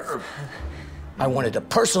deserve. I wanted to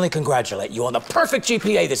personally congratulate you on the perfect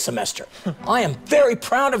GPA this semester. I am very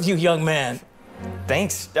proud of you, young man.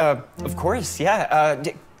 Thanks. Of course, yeah.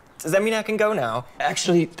 Does that mean I can go now?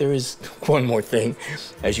 Actually, there is one more thing.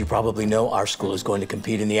 As you probably know, our school is going to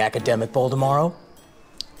compete in the academic bowl tomorrow.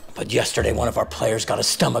 But yesterday, one of our players got a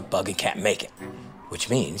stomach bug and can't make it, which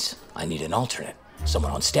means I need an alternate,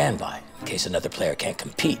 someone on standby in case another player can't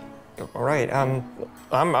compete. All right.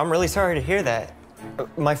 I'm really sorry to hear that.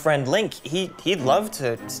 My friend Link, he'd love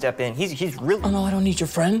to step in. He's really. Oh no, I don't need your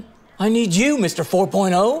friend. I need you, Mr.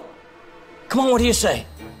 4.0. Come on, what do you say?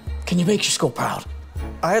 Can you make your school proud?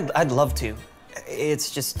 I'd love to.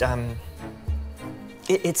 It's just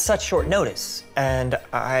it's such short notice, and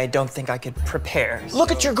I don't think I could prepare.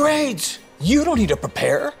 Look at your grades. You don't need to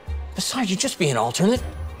prepare. Besides, you'd just be an alternate.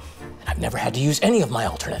 And I've never had to use any of my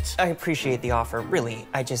alternates. I appreciate the offer, really.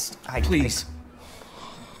 Please.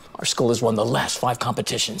 Our school has won the last 5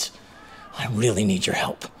 competitions. I really need your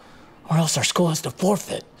help, or else our school has to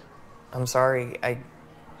forfeit. I'm sorry,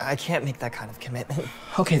 I can't make that kind of commitment.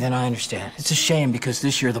 Okay, then I understand. It's a shame because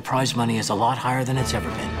this year the prize money is a lot higher than it's ever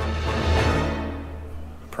been.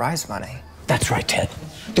 Prize money? That's right, Ted.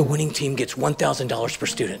 The winning team gets $1,000 per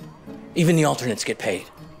student. Even the alternates get paid.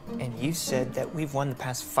 And you said that we've won the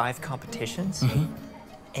past 5 competitions? Mm-hmm.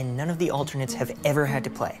 And none of the alternates have ever had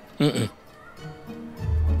to play? Mm-mm.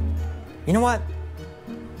 You know what?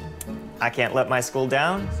 I can't let my school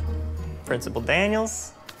down. Principal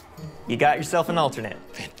Daniels, you got yourself an alternate.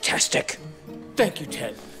 Fantastic. Thank you,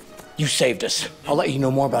 Ted. You saved us. I'll let you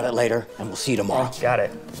know more about it later, and we'll see you tomorrow. Got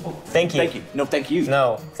it. Thank you. Thank you. No, thank you.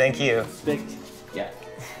 No, thank you. Yeah.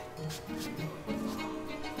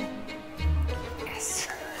 Yes.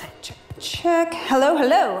 Check. Hello,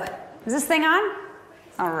 hello. Is this thing on?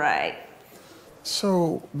 All right.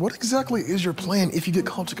 So, what exactly is your plan if you get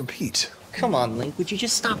called to compete? Come on, Link, would you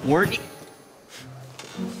just stop worrying?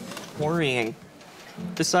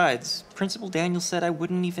 Besides, Principal Daniels said I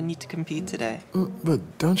wouldn't even need to compete today.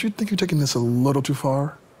 But don't you think you're taking this a little too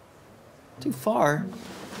far? Too far?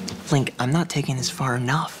 Link, I'm not taking this far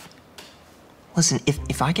enough. Listen,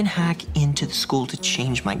 if I can hack into the school to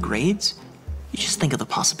change my grades, you just think of the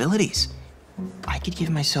possibilities. I could give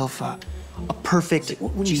myself a perfect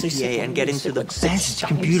GPA and get into the best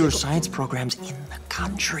computer science programs in the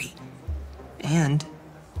country. And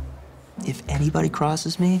if anybody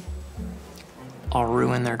crosses me, I'll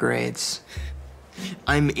ruin their grades.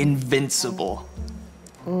 I'm invincible.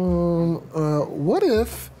 What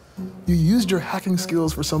if you used your hacking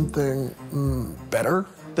skills for something better?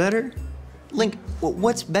 Better? Link,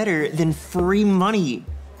 what's better than free money?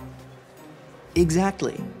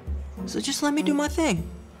 Exactly. So just let me do my thing.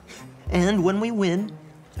 And when we win,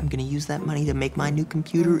 I'm gonna use that money to make my new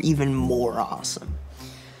computer even more awesome.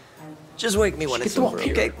 Just wake me when it's over,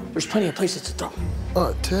 okay? There's plenty of places to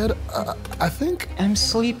throw. Ted, I think... I'm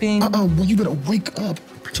sleeping. Well, you better wake up.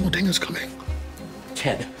 Principal Daniel's coming.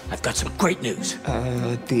 Ted, I've got some great news.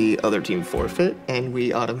 The other team forfeit, and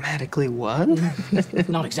we automatically won?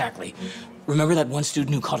 Not exactly. Remember that one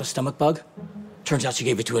student who caught a stomach bug? Turns out she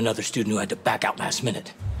gave it to another student who had to back out last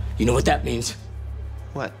minute. You know what that means?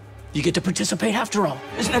 What? You get to participate after all.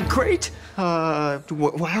 Isn't that great?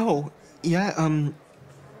 Wow. Yeah,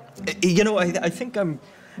 you know, I think I'm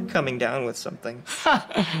coming down with something.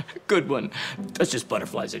 Good one. That's just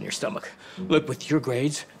butterflies in your stomach. Look, with your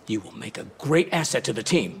grades, you will make a great asset to the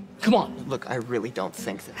team. Come on. Look, I really don't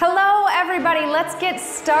think that. Hello, everybody. Let's get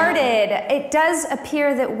started. It does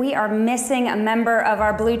appear that we are missing a member of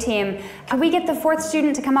our blue team. Can we get the fourth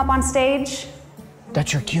student to come up on stage?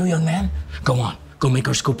 That's your cue, young man? Go on. Go make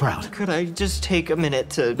our school proud. Could I just take a minute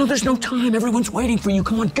to... No, there's no time. Everyone's waiting for you.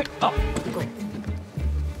 Come on, get up. Go.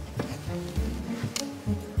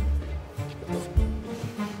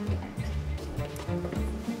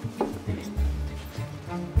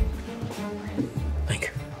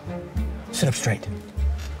 Sit up straight.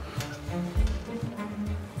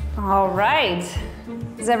 All right.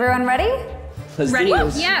 Is everyone ready? Ready?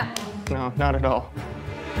 Yeah. No, not at all.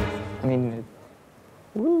 I mean...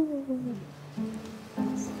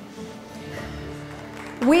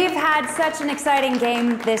 We've had such an exciting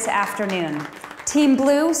game this afternoon. Team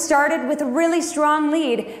Blue started with a really strong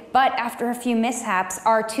lead, but after a few mishaps,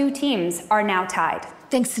 our two teams are now tied.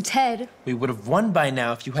 Thanks to Ted. We would have won by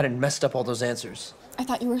now if you hadn't messed up all those answers. I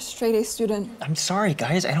thought you were a straight-A student. I'm sorry,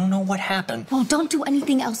 guys. I don't know what happened. Well, don't do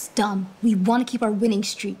anything else dumb. We want to keep our winning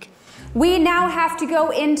streak. We now have to go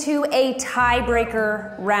into a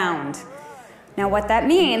tiebreaker round. Now, what that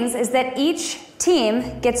means is that each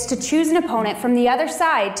team gets to choose an opponent from the other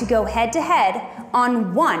side to go head-to-head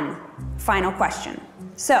on one final question.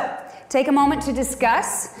 So, take a moment to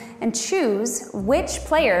discuss and choose which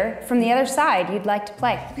player from the other side you'd like to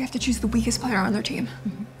play. We have to choose the weakest player on their team.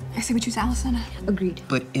 I say we choose Allison. Agreed.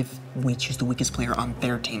 But if we choose the weakest player on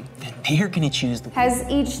their team, then they're gonna choose the... Has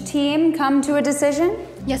each team come to a decision?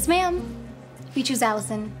 Yes, ma'am. We choose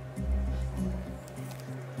Allison.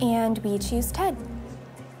 And we choose Ted.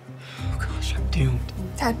 Oh gosh, I'm doomed.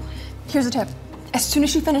 Ted, here's a tip. As soon as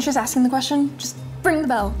she finishes asking the question, just ring the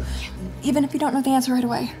bell. Even if you don't know the answer right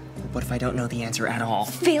away. What if I don't know the answer at all?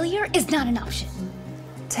 Failure is not an option.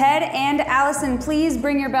 Ted and Allison, please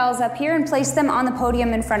bring your bells up here and place them on the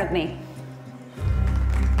podium in front of me.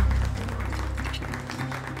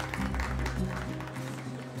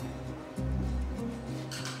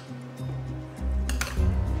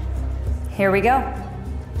 Here we go.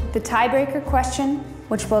 The tiebreaker question,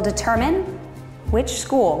 which will determine which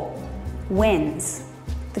school wins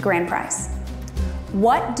the grand prize.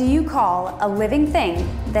 What do you call a living thing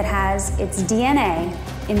that has its DNA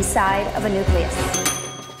inside of a nucleus?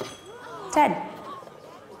 Ted.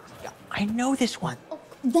 I know this one.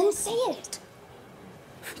 Then say it.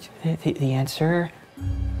 The answer...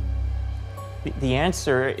 The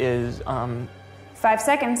answer is, 5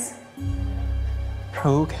 seconds.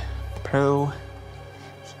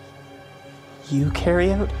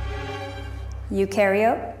 Eukaryote?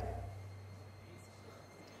 Eukaryote?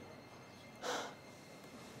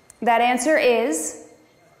 That answer is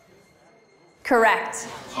correct.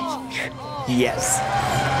 Yes.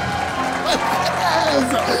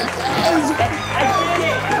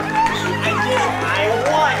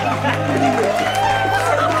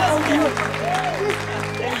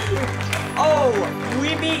 Oh,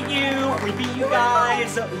 we beat you. We beat you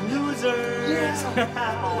guys. Losers.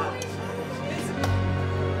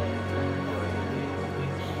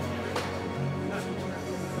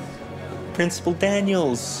 Principal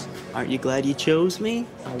Daniels, aren't you glad you chose me?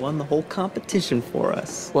 I won the whole competition for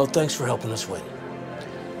us. Well, thanks for helping us win.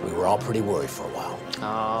 We were all pretty worried for a while.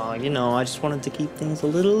 Oh, you know, I just wanted to keep things a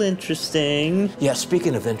little interesting. Yeah,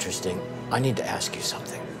 speaking of interesting, I need to ask you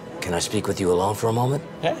something. Can I speak with you alone for a moment?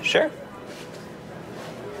 Yeah, sure.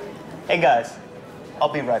 Hey, guys. I'll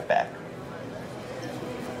be right back.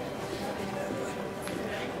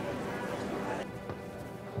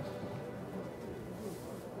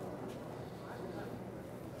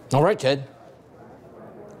 All right, Ted.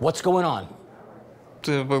 What's going on?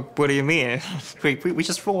 What do you mean? We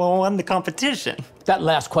just won the competition. That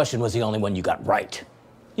last question was the only one you got right.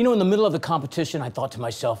 You know, in the middle of the competition, I thought to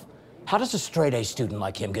myself, how does a straight-A student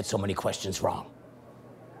like him get so many questions wrong?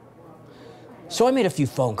 So I made a few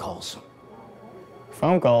phone calls.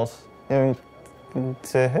 Phone calls? To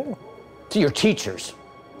who? To your teachers.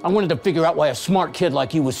 I wanted to figure out why a smart kid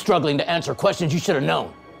like you was struggling to answer questions you should have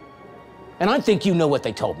known. And I think you know what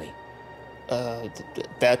they told me.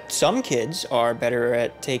 That some kids are better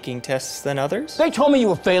at taking tests than others? They told me you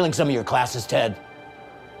were failing some of your classes, Ted.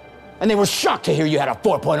 And they were shocked to hear you had a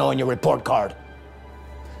 4.0 on your report card.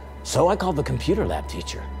 So I called the computer lab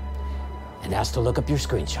teacher and asked to look up your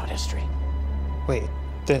screenshot history. Wait,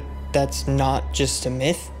 that's not just a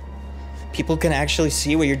myth? People can actually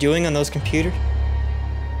see what you're doing on those computers?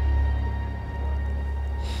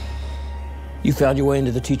 You found your way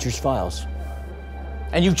into the teacher's files.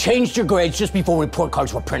 And you changed your grades just before report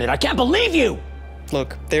cards were printed. I can't believe you!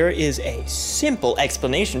 Look, there is a simple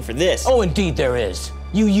explanation for this. Oh, indeed there is.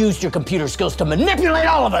 You used your computer skills to manipulate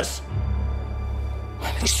all of us!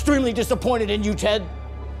 I'm extremely disappointed in you, Ted.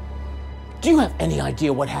 Do you have any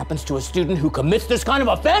idea what happens to a student who commits this kind of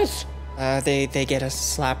offense? They get a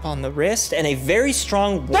slap on the wrist and a very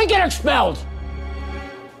strong... They get expelled!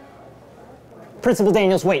 Principal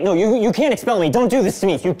Daniels, wait, no, you can't expel me. Don't do this to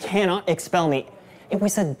me. You cannot expel me. It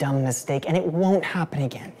was a dumb mistake, and it won't happen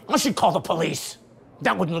again. I should call the police.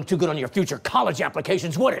 That wouldn't look too good on your future college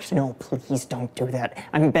applications, would it? No, please don't do that.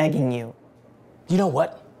 I'm begging you. You know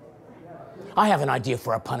what? I have an idea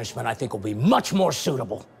for a punishment I think will be much more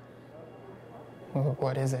suitable.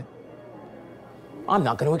 What is it? I'm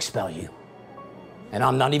not going to expel you. And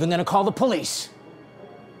I'm not even going to call the police.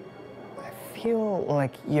 I feel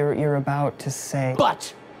like you're about to say...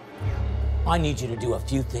 But I need you to do a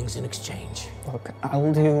few things in exchange. Look,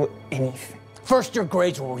 I'll do anything. First, your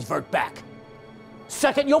grades will revert back.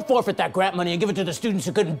 Second, you'll forfeit that grant money and give it to the students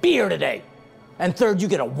who couldn't be here today. And third, you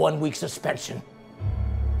get a 1-week suspension.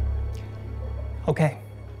 Okay.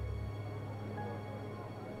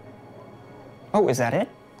 Oh, is that it?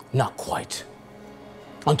 Not quite.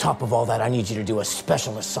 On top of all that, I need you to do a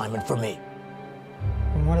special assignment for me.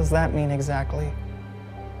 And what does that mean exactly?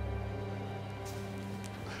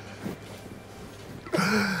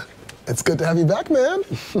 It's good to have you back, man.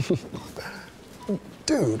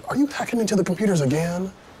 Dude, are you hacking into the computers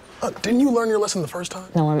again? Didn't you learn your lesson the first time?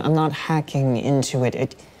 No, I'm not hacking into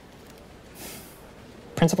it.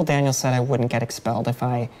 Principal Daniel said I wouldn't get expelled if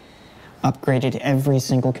I upgraded every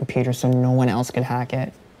single computer so no one else could hack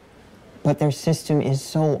it. But their system is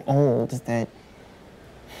so old that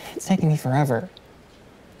it's taking me forever.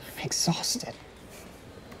 I'm exhausted.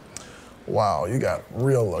 Wow, you got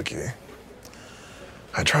real lucky.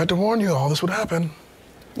 I tried to warn you all this would happen.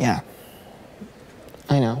 Yeah,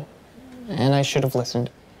 I know. And I should have listened.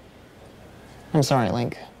 I'm sorry,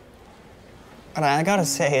 Link. But I gotta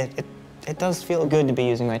say, it does feel good to be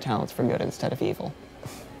using my talents for good instead of evil.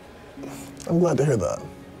 I'm glad to hear that.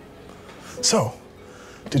 So,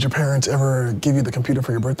 did your parents ever give you the computer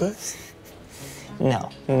for your birthday? No.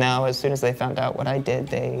 No, as soon as they found out what I did,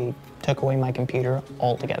 they took away my computer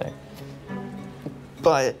altogether.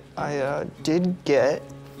 But I did get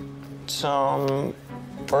some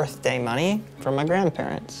birthday money from my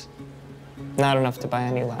grandparents. Not enough to buy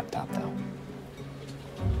a new laptop, though.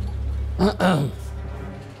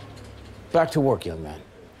 Back to work, young man.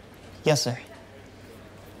 Yes, sir.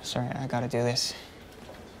 Sorry, I gotta do this.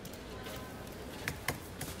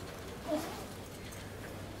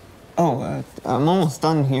 Oh, I'm almost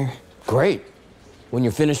done here. Great. When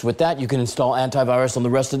you're finished with that, you can install antivirus on the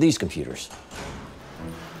rest of these computers.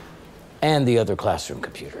 And the other classroom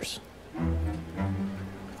computers.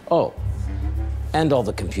 Oh, and all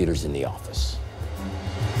the computers in the office.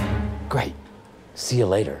 Great. See you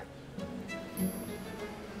later.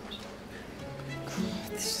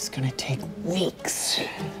 This is gonna take weeks.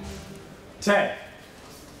 Ted.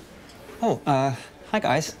 Oh, hi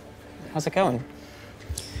guys. How's it going?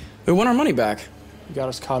 We want our money back. You got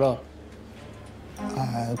us caught up.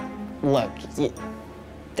 Look,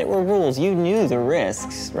 there were rules. You knew the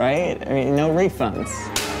risks, right? I mean, no refunds.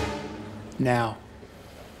 Now.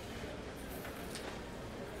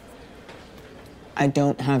 I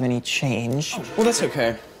don't have any change. Oh, well, that's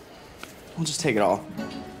okay. We'll just take it all.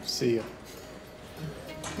 See ya.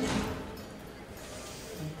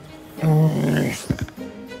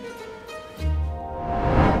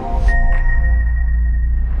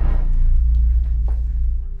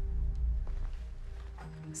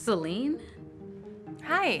 Celine?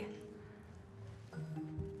 Hi.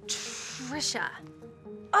 Trisha.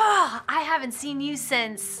 Oh, I haven't seen you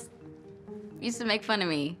since... You used to make fun of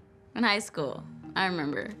me in high school. I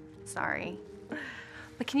remember. Sorry.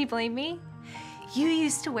 But can you blame me? You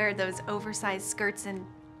used to wear those oversized skirts and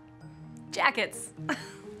jackets.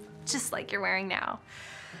 Just like you're wearing now.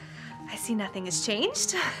 I see nothing has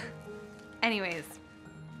changed. Anyways,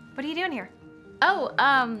 what are you doing here? Oh,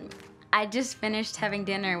 I just finished having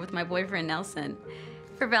dinner with my boyfriend, Nelson.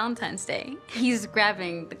 For Valentine's Day. He's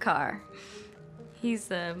grabbing the car. He's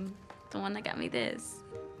the one that got me this.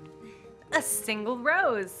 A single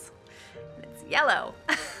rose. It's yellow.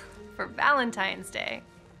 For Valentine's Day.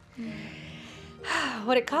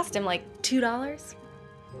 What'd it cost him, like $2?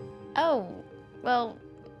 Oh, well,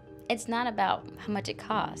 it's not about how much it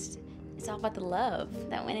cost. It's all about the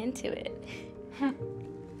love that went into it.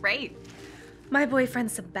 Right. My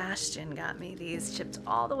boyfriend Sebastian got me these shipped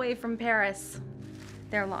all the way from Paris.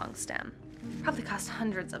 They're long stem. Probably cost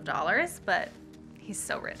hundreds of dollars, but he's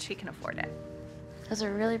so rich he can afford it. Those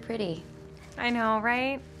are really pretty. I know,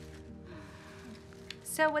 right?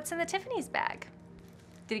 So what's in the Tiffany's bag?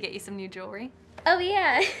 Did he get you some new jewelry? Oh,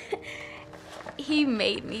 yeah. He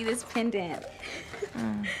made me this pendant.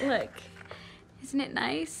 Look, isn't it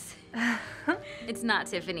nice? It's not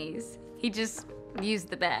Tiffany's. He just used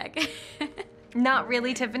the bag. Not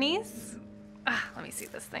really Tiffany's? Let me see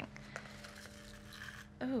this thing.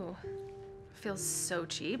 Ooh, feels so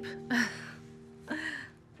cheap.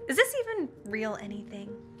 Is this even real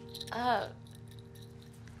anything? I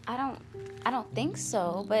don't think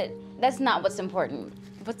so, but that's not what's important.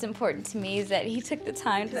 What's important to me is that he took the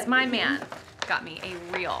time to... My man got me a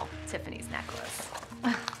real Tiffany's necklace.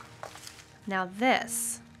 Now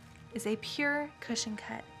this is a pure cushion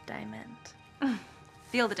cut diamond.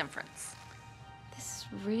 Feel the difference. This is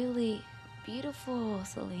really beautiful,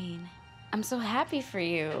 Celine. I'm so happy for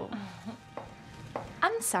you.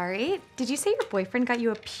 I'm sorry, did you say your boyfriend got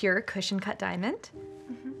you a pure cushion cut diamond?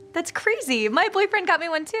 That's crazy. My boyfriend got me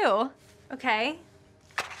one too. Okay.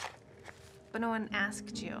 But no one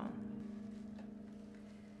asked you.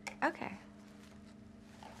 Okay.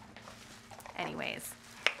 Anyways,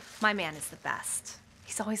 my man is the best.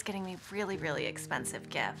 He's always getting me really, really expensive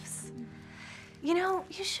gifts. You know,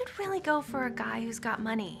 you should really go for a guy who's got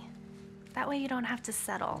money. That way you don't have to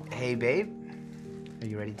settle. Hey, babe. Are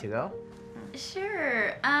you ready to go?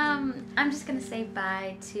 Sure. I'm just gonna say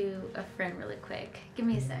bye to a friend really quick. Give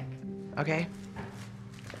me a sec. Okay.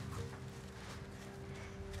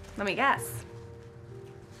 Let me guess.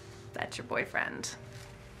 That's your boyfriend.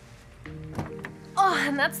 Oh,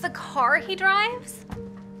 and that's the car he drives?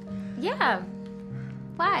 Yeah.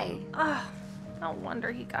 Why? Oh, no wonder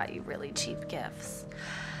he got you really cheap gifts.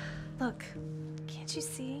 Look, can't you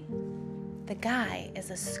see? The guy is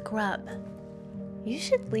a scrub. You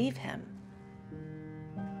should leave him.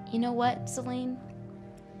 You know what, Celine?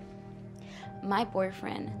 My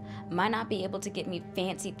boyfriend might not be able to get me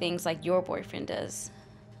fancy things like your boyfriend does,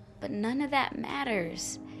 but none of that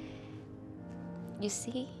matters. You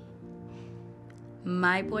see?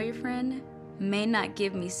 My boyfriend may not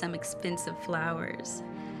give me some expensive flowers,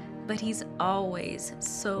 but he's always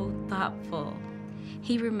so thoughtful.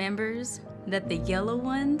 He remembers that the yellow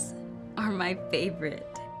ones are my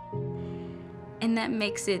favorite, and that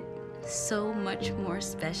makes it so much more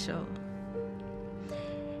special.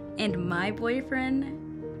 And my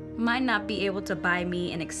boyfriend might not be able to buy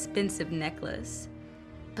me an expensive necklace,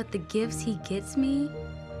 but the gifts he gets me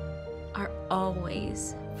are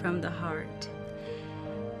always from the heart.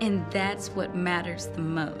 And that's what matters the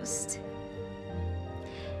most.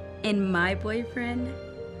 And my boyfriend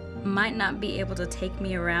might not be able to take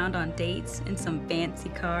me around on dates in some fancy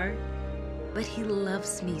car, but he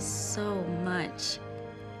loves me so much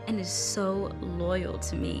and is so loyal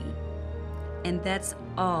to me. And that's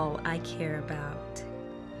all I care about.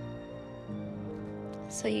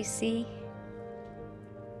 So you see,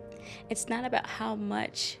 it's not about how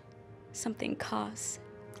much something costs.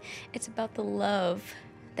 It's about the love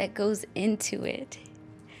that goes into it.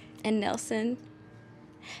 And Nelson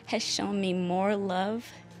has shown me more love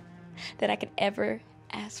than I could ever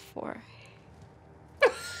ask for.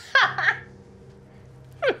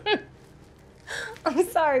 I'm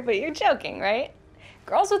sorry, but you're joking, right?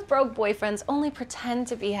 Girls with broke boyfriends only pretend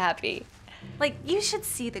to be happy. Like, you should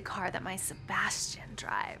see the car that my Sebastian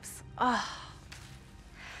drives. Oh.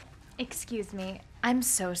 Excuse me, I'm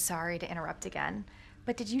so sorry to interrupt again,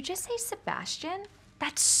 but did you just say Sebastian?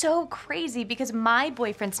 That's so crazy because my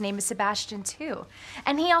boyfriend's name is Sebastian too.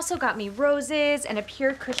 And he also got me roses and a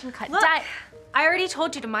pure cushion cut I already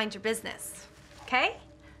told you to mind your business, okay?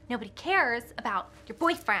 Nobody cares about your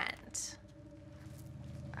boyfriend.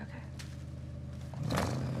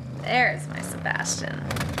 There's my Sebastian.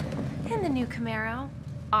 And the new Camaro,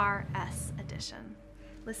 RS edition.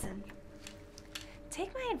 Listen,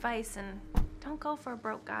 take my advice and don't go for a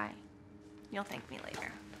broke guy. You'll thank me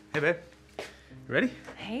later. Hey, babe. You ready?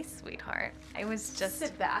 Hey, sweetheart. I was just...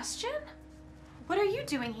 Sebastian? What are you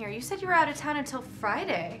doing here? You said you were out of town until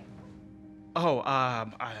Friday. Oh,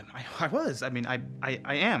 I was. I mean, I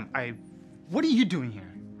am. What are you doing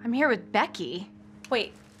here? I'm here with Becky.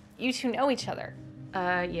 Wait, you two know each other?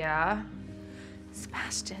 Yeah.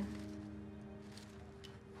 Sebastian,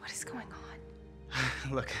 what is going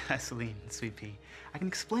on? Look, Celine, Sweet Pea, I can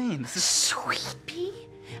explain. This is Sweet Pea?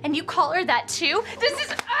 And you call her that too? This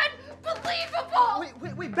is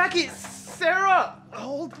unbelievable! Wait, Becky, Sarah,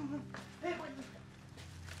 hold on.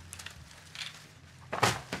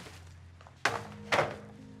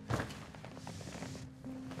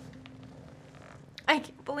 I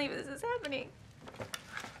can't believe this is happening.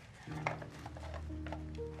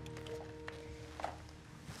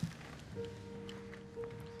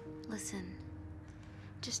 Listen,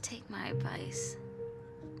 just take my advice.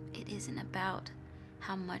 It isn't about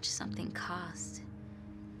how much something costs.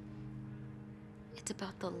 It's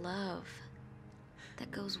about the love that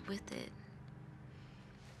goes with it.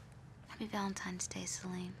 Happy Valentine's Day,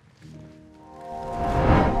 Celine.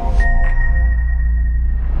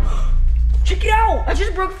 Check it out! I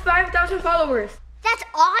just broke 5,000 followers. That's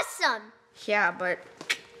awesome. Yeah, but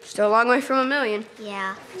still a long way from 1 million.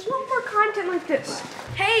 Yeah. I want more content like this.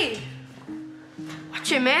 Hey!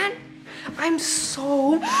 Watch it, man. I'm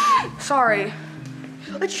so sorry.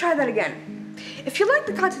 Let's try that again. If you like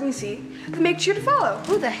the content you see, then make sure to follow.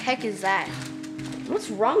 Who the heck is that? What's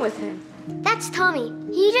wrong with him? That's Tommy.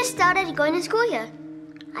 He just started going to school here.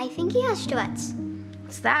 I think he has Tourette's.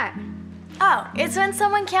 What's that? Oh, it's when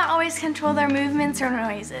someone can't always control their movements or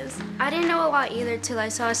noises. I didn't know a lot either till I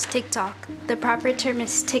saw his TikTok. The proper term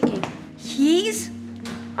is ticking. He's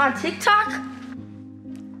on TikTok?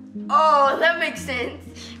 Oh, that makes sense.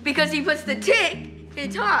 Because he puts the tick in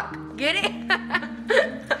talk. Get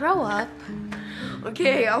it? Grow up.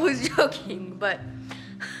 Okay, I was joking, but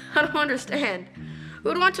I don't understand. Who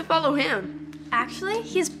would want to follow him? Actually,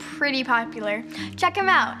 he's pretty popular. Check him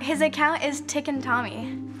out. His account is Tickin'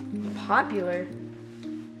 Tommy. Popular?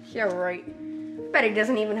 Yeah, right. Bet he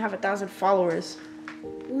doesn't even have 1,000 followers.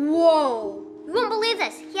 Whoa. You won't believe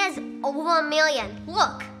this. He has over 1 million.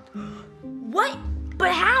 Look. What?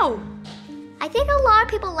 But how? I think a lot of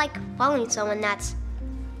people like following someone that's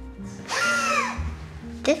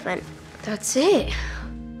different. That's it.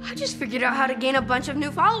 I just figured out how to gain a bunch of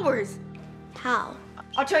new followers. How?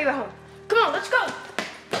 I'll tell you at home. Come on, let's go.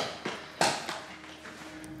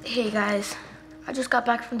 Hey guys, I just got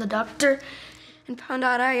back from the doctor and found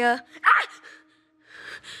out I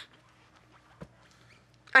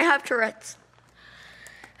have Tourette's.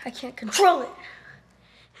 I can't control it.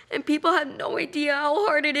 And people have no idea how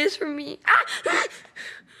hard it is for me.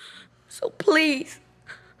 So please,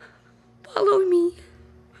 follow me.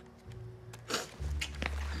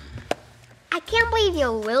 I can't believe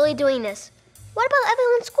you're really doing this. What about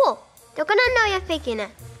everyone in school? They're gonna know you're faking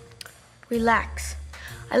it. Relax.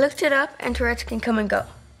 I looked it up and Tourette's can come and go.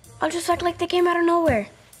 I'll just act like they came out of nowhere.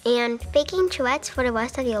 And faking Tourette's for the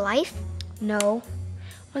rest of your life? No.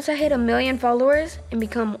 Once I hit 1 million followers and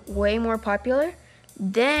become way more popular,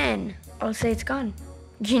 then I'll say it's gone.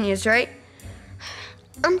 Genius, right?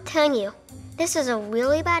 I'm telling you, this is a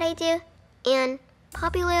really bad idea, and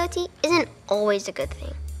popularity isn't always a good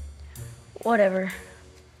thing. Whatever.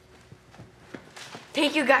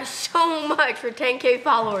 Thank you guys so much for 10K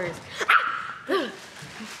followers.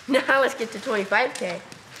 Now let's get to 25K.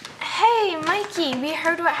 Hey, Mikey, we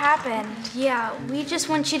heard what happened. Yeah, we just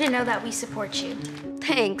want you to know that we support you.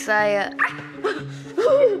 Thanks, I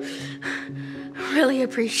really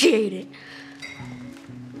appreciate it.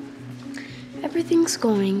 Everything's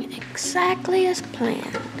going exactly as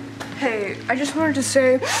planned. Hey, I just wanted to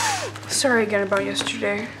say sorry again about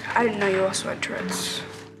yesterday. I didn't know you also had Tourette's.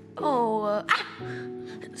 Oh,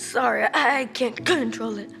 sorry, I can't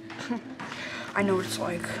control it. I know what it's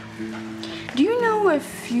like. Do you know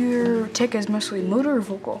if your tic is mostly motor or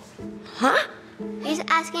vocal? Huh? He's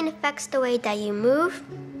asking if it affects the way that you move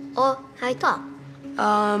or how you talk.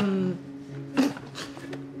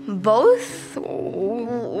 Both?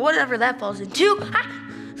 Whatever that falls into.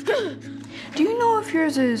 Do you know if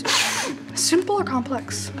yours is simple or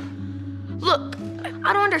complex? Look,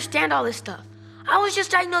 I don't understand all this stuff. I was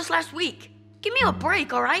just diagnosed last week. Give me a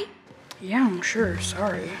break, all right? Yeah, I'm sure.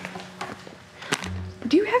 Sorry.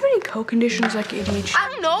 Do you have any co-conditions like ADHD? I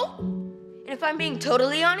don't know. And if I'm being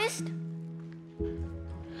totally honest,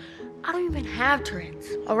 I don't even have Tourette's,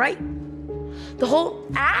 all right? The whole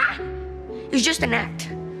is just an act.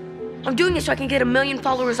 I'm doing it so I can get 1 million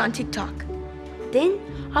followers on TikTok. Then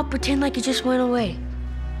I'll pretend like it just went away.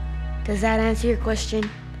 Does that answer your question?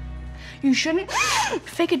 You shouldn't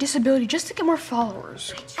fake a disability just to get more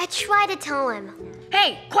followers. I tried to tell him.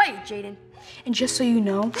 Hey, quiet, Jaden. And just so you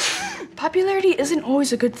know, popularity isn't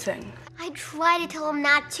always a good thing. I tried to tell him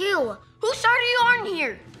that too. Who started you on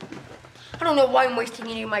here? I don't know why I'm wasting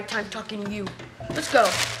any of my time talking to you. Let's go.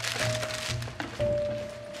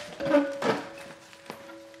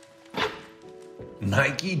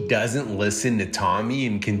 Mikey doesn't listen to Tommy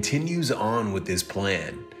and continues on with his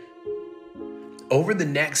plan. Over the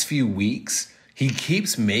next few weeks, he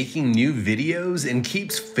keeps making new videos and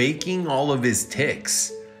keeps faking all of his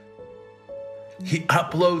tics. He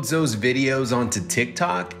uploads those videos onto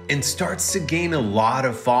TikTok and starts to gain a lot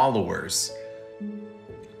of followers.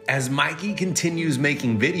 As Mikey continues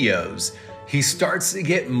making videos, he starts to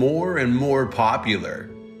get more and more popular.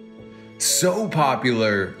 So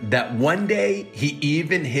popular that one day he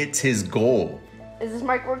even hits his goal. Is this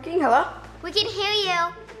mic working? Hello? We can hear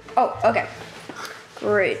you. Oh, okay.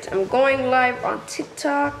 Great. I'm going live on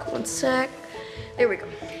TikTok. One sec. There we go.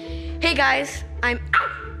 Hey guys, I'm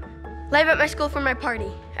live at my school for my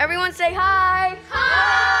party. Everyone say hi.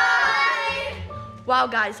 Hi! Wow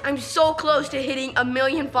guys, I'm so close to hitting 1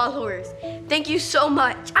 million followers. Thank you so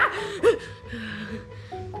much.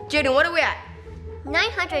 Jaden, what are we at?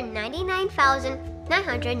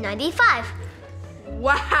 999,995.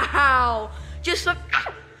 Wow! Just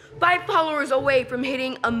 5 followers away from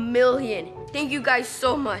hitting 1 million. Thank you guys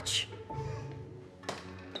so much.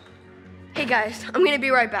 Hey guys, I'm gonna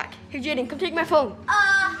be right back. Here, Jaden, come take my phone.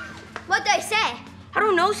 What'd I say? I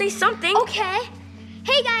don't know, say something. Okay.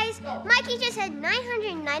 Hey guys, Mikey just hit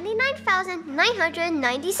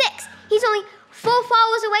 999,996. He's only 4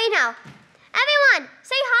 followers away now. Everyone,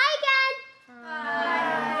 say hi again.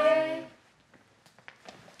 Hi.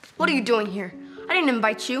 What are you doing here? I didn't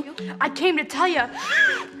invite you. I came to tell you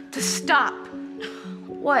to stop.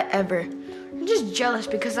 Whatever. I'm just jealous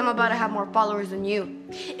because I'm about to have more followers than you.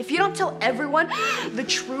 If you don't tell everyone the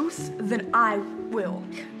truth, then I will.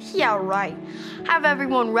 Yeah, right. Have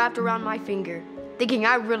everyone wrapped around my finger, thinking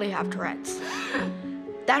I really have Tourette's.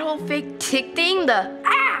 That whole fake tick thing,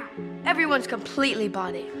 everyone's completely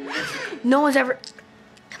bought it. No one's ever...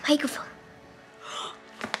 The microphone.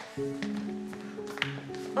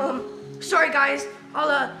 Sorry guys,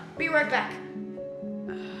 I'll be right back.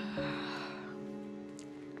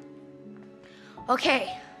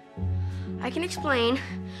 Okay, I can explain.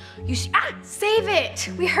 You see, Save it!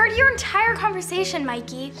 We heard your entire conversation,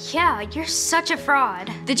 Mikey. Yeah, you're such a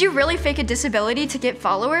fraud. Did you really fake a disability to get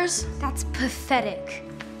followers? That's pathetic.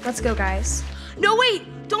 Let's go, guys. No, wait,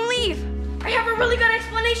 don't leave. I have a really good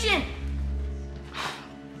explanation.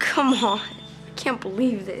 Come on, I can't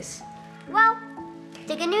believe this. Well,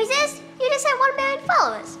 the good news is you just had 1 million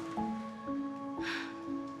followers.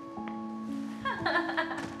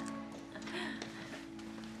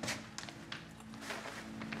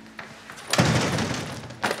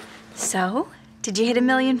 So, did you hit 1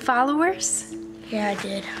 million followers? Yeah, I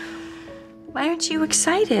did. Why aren't you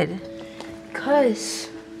excited? Because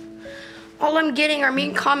all I'm getting are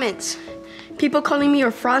mean comments. People calling me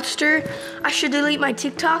a fraudster. I should delete my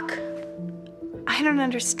TikTok. I don't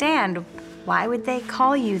understand. Why would they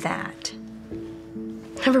call you that?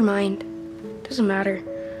 Never mind. Doesn't matter.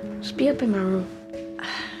 Just be up in my room.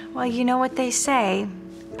 Well, you know what they say.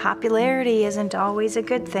 Popularity isn't always a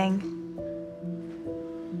good thing.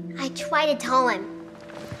 I tried to tell him.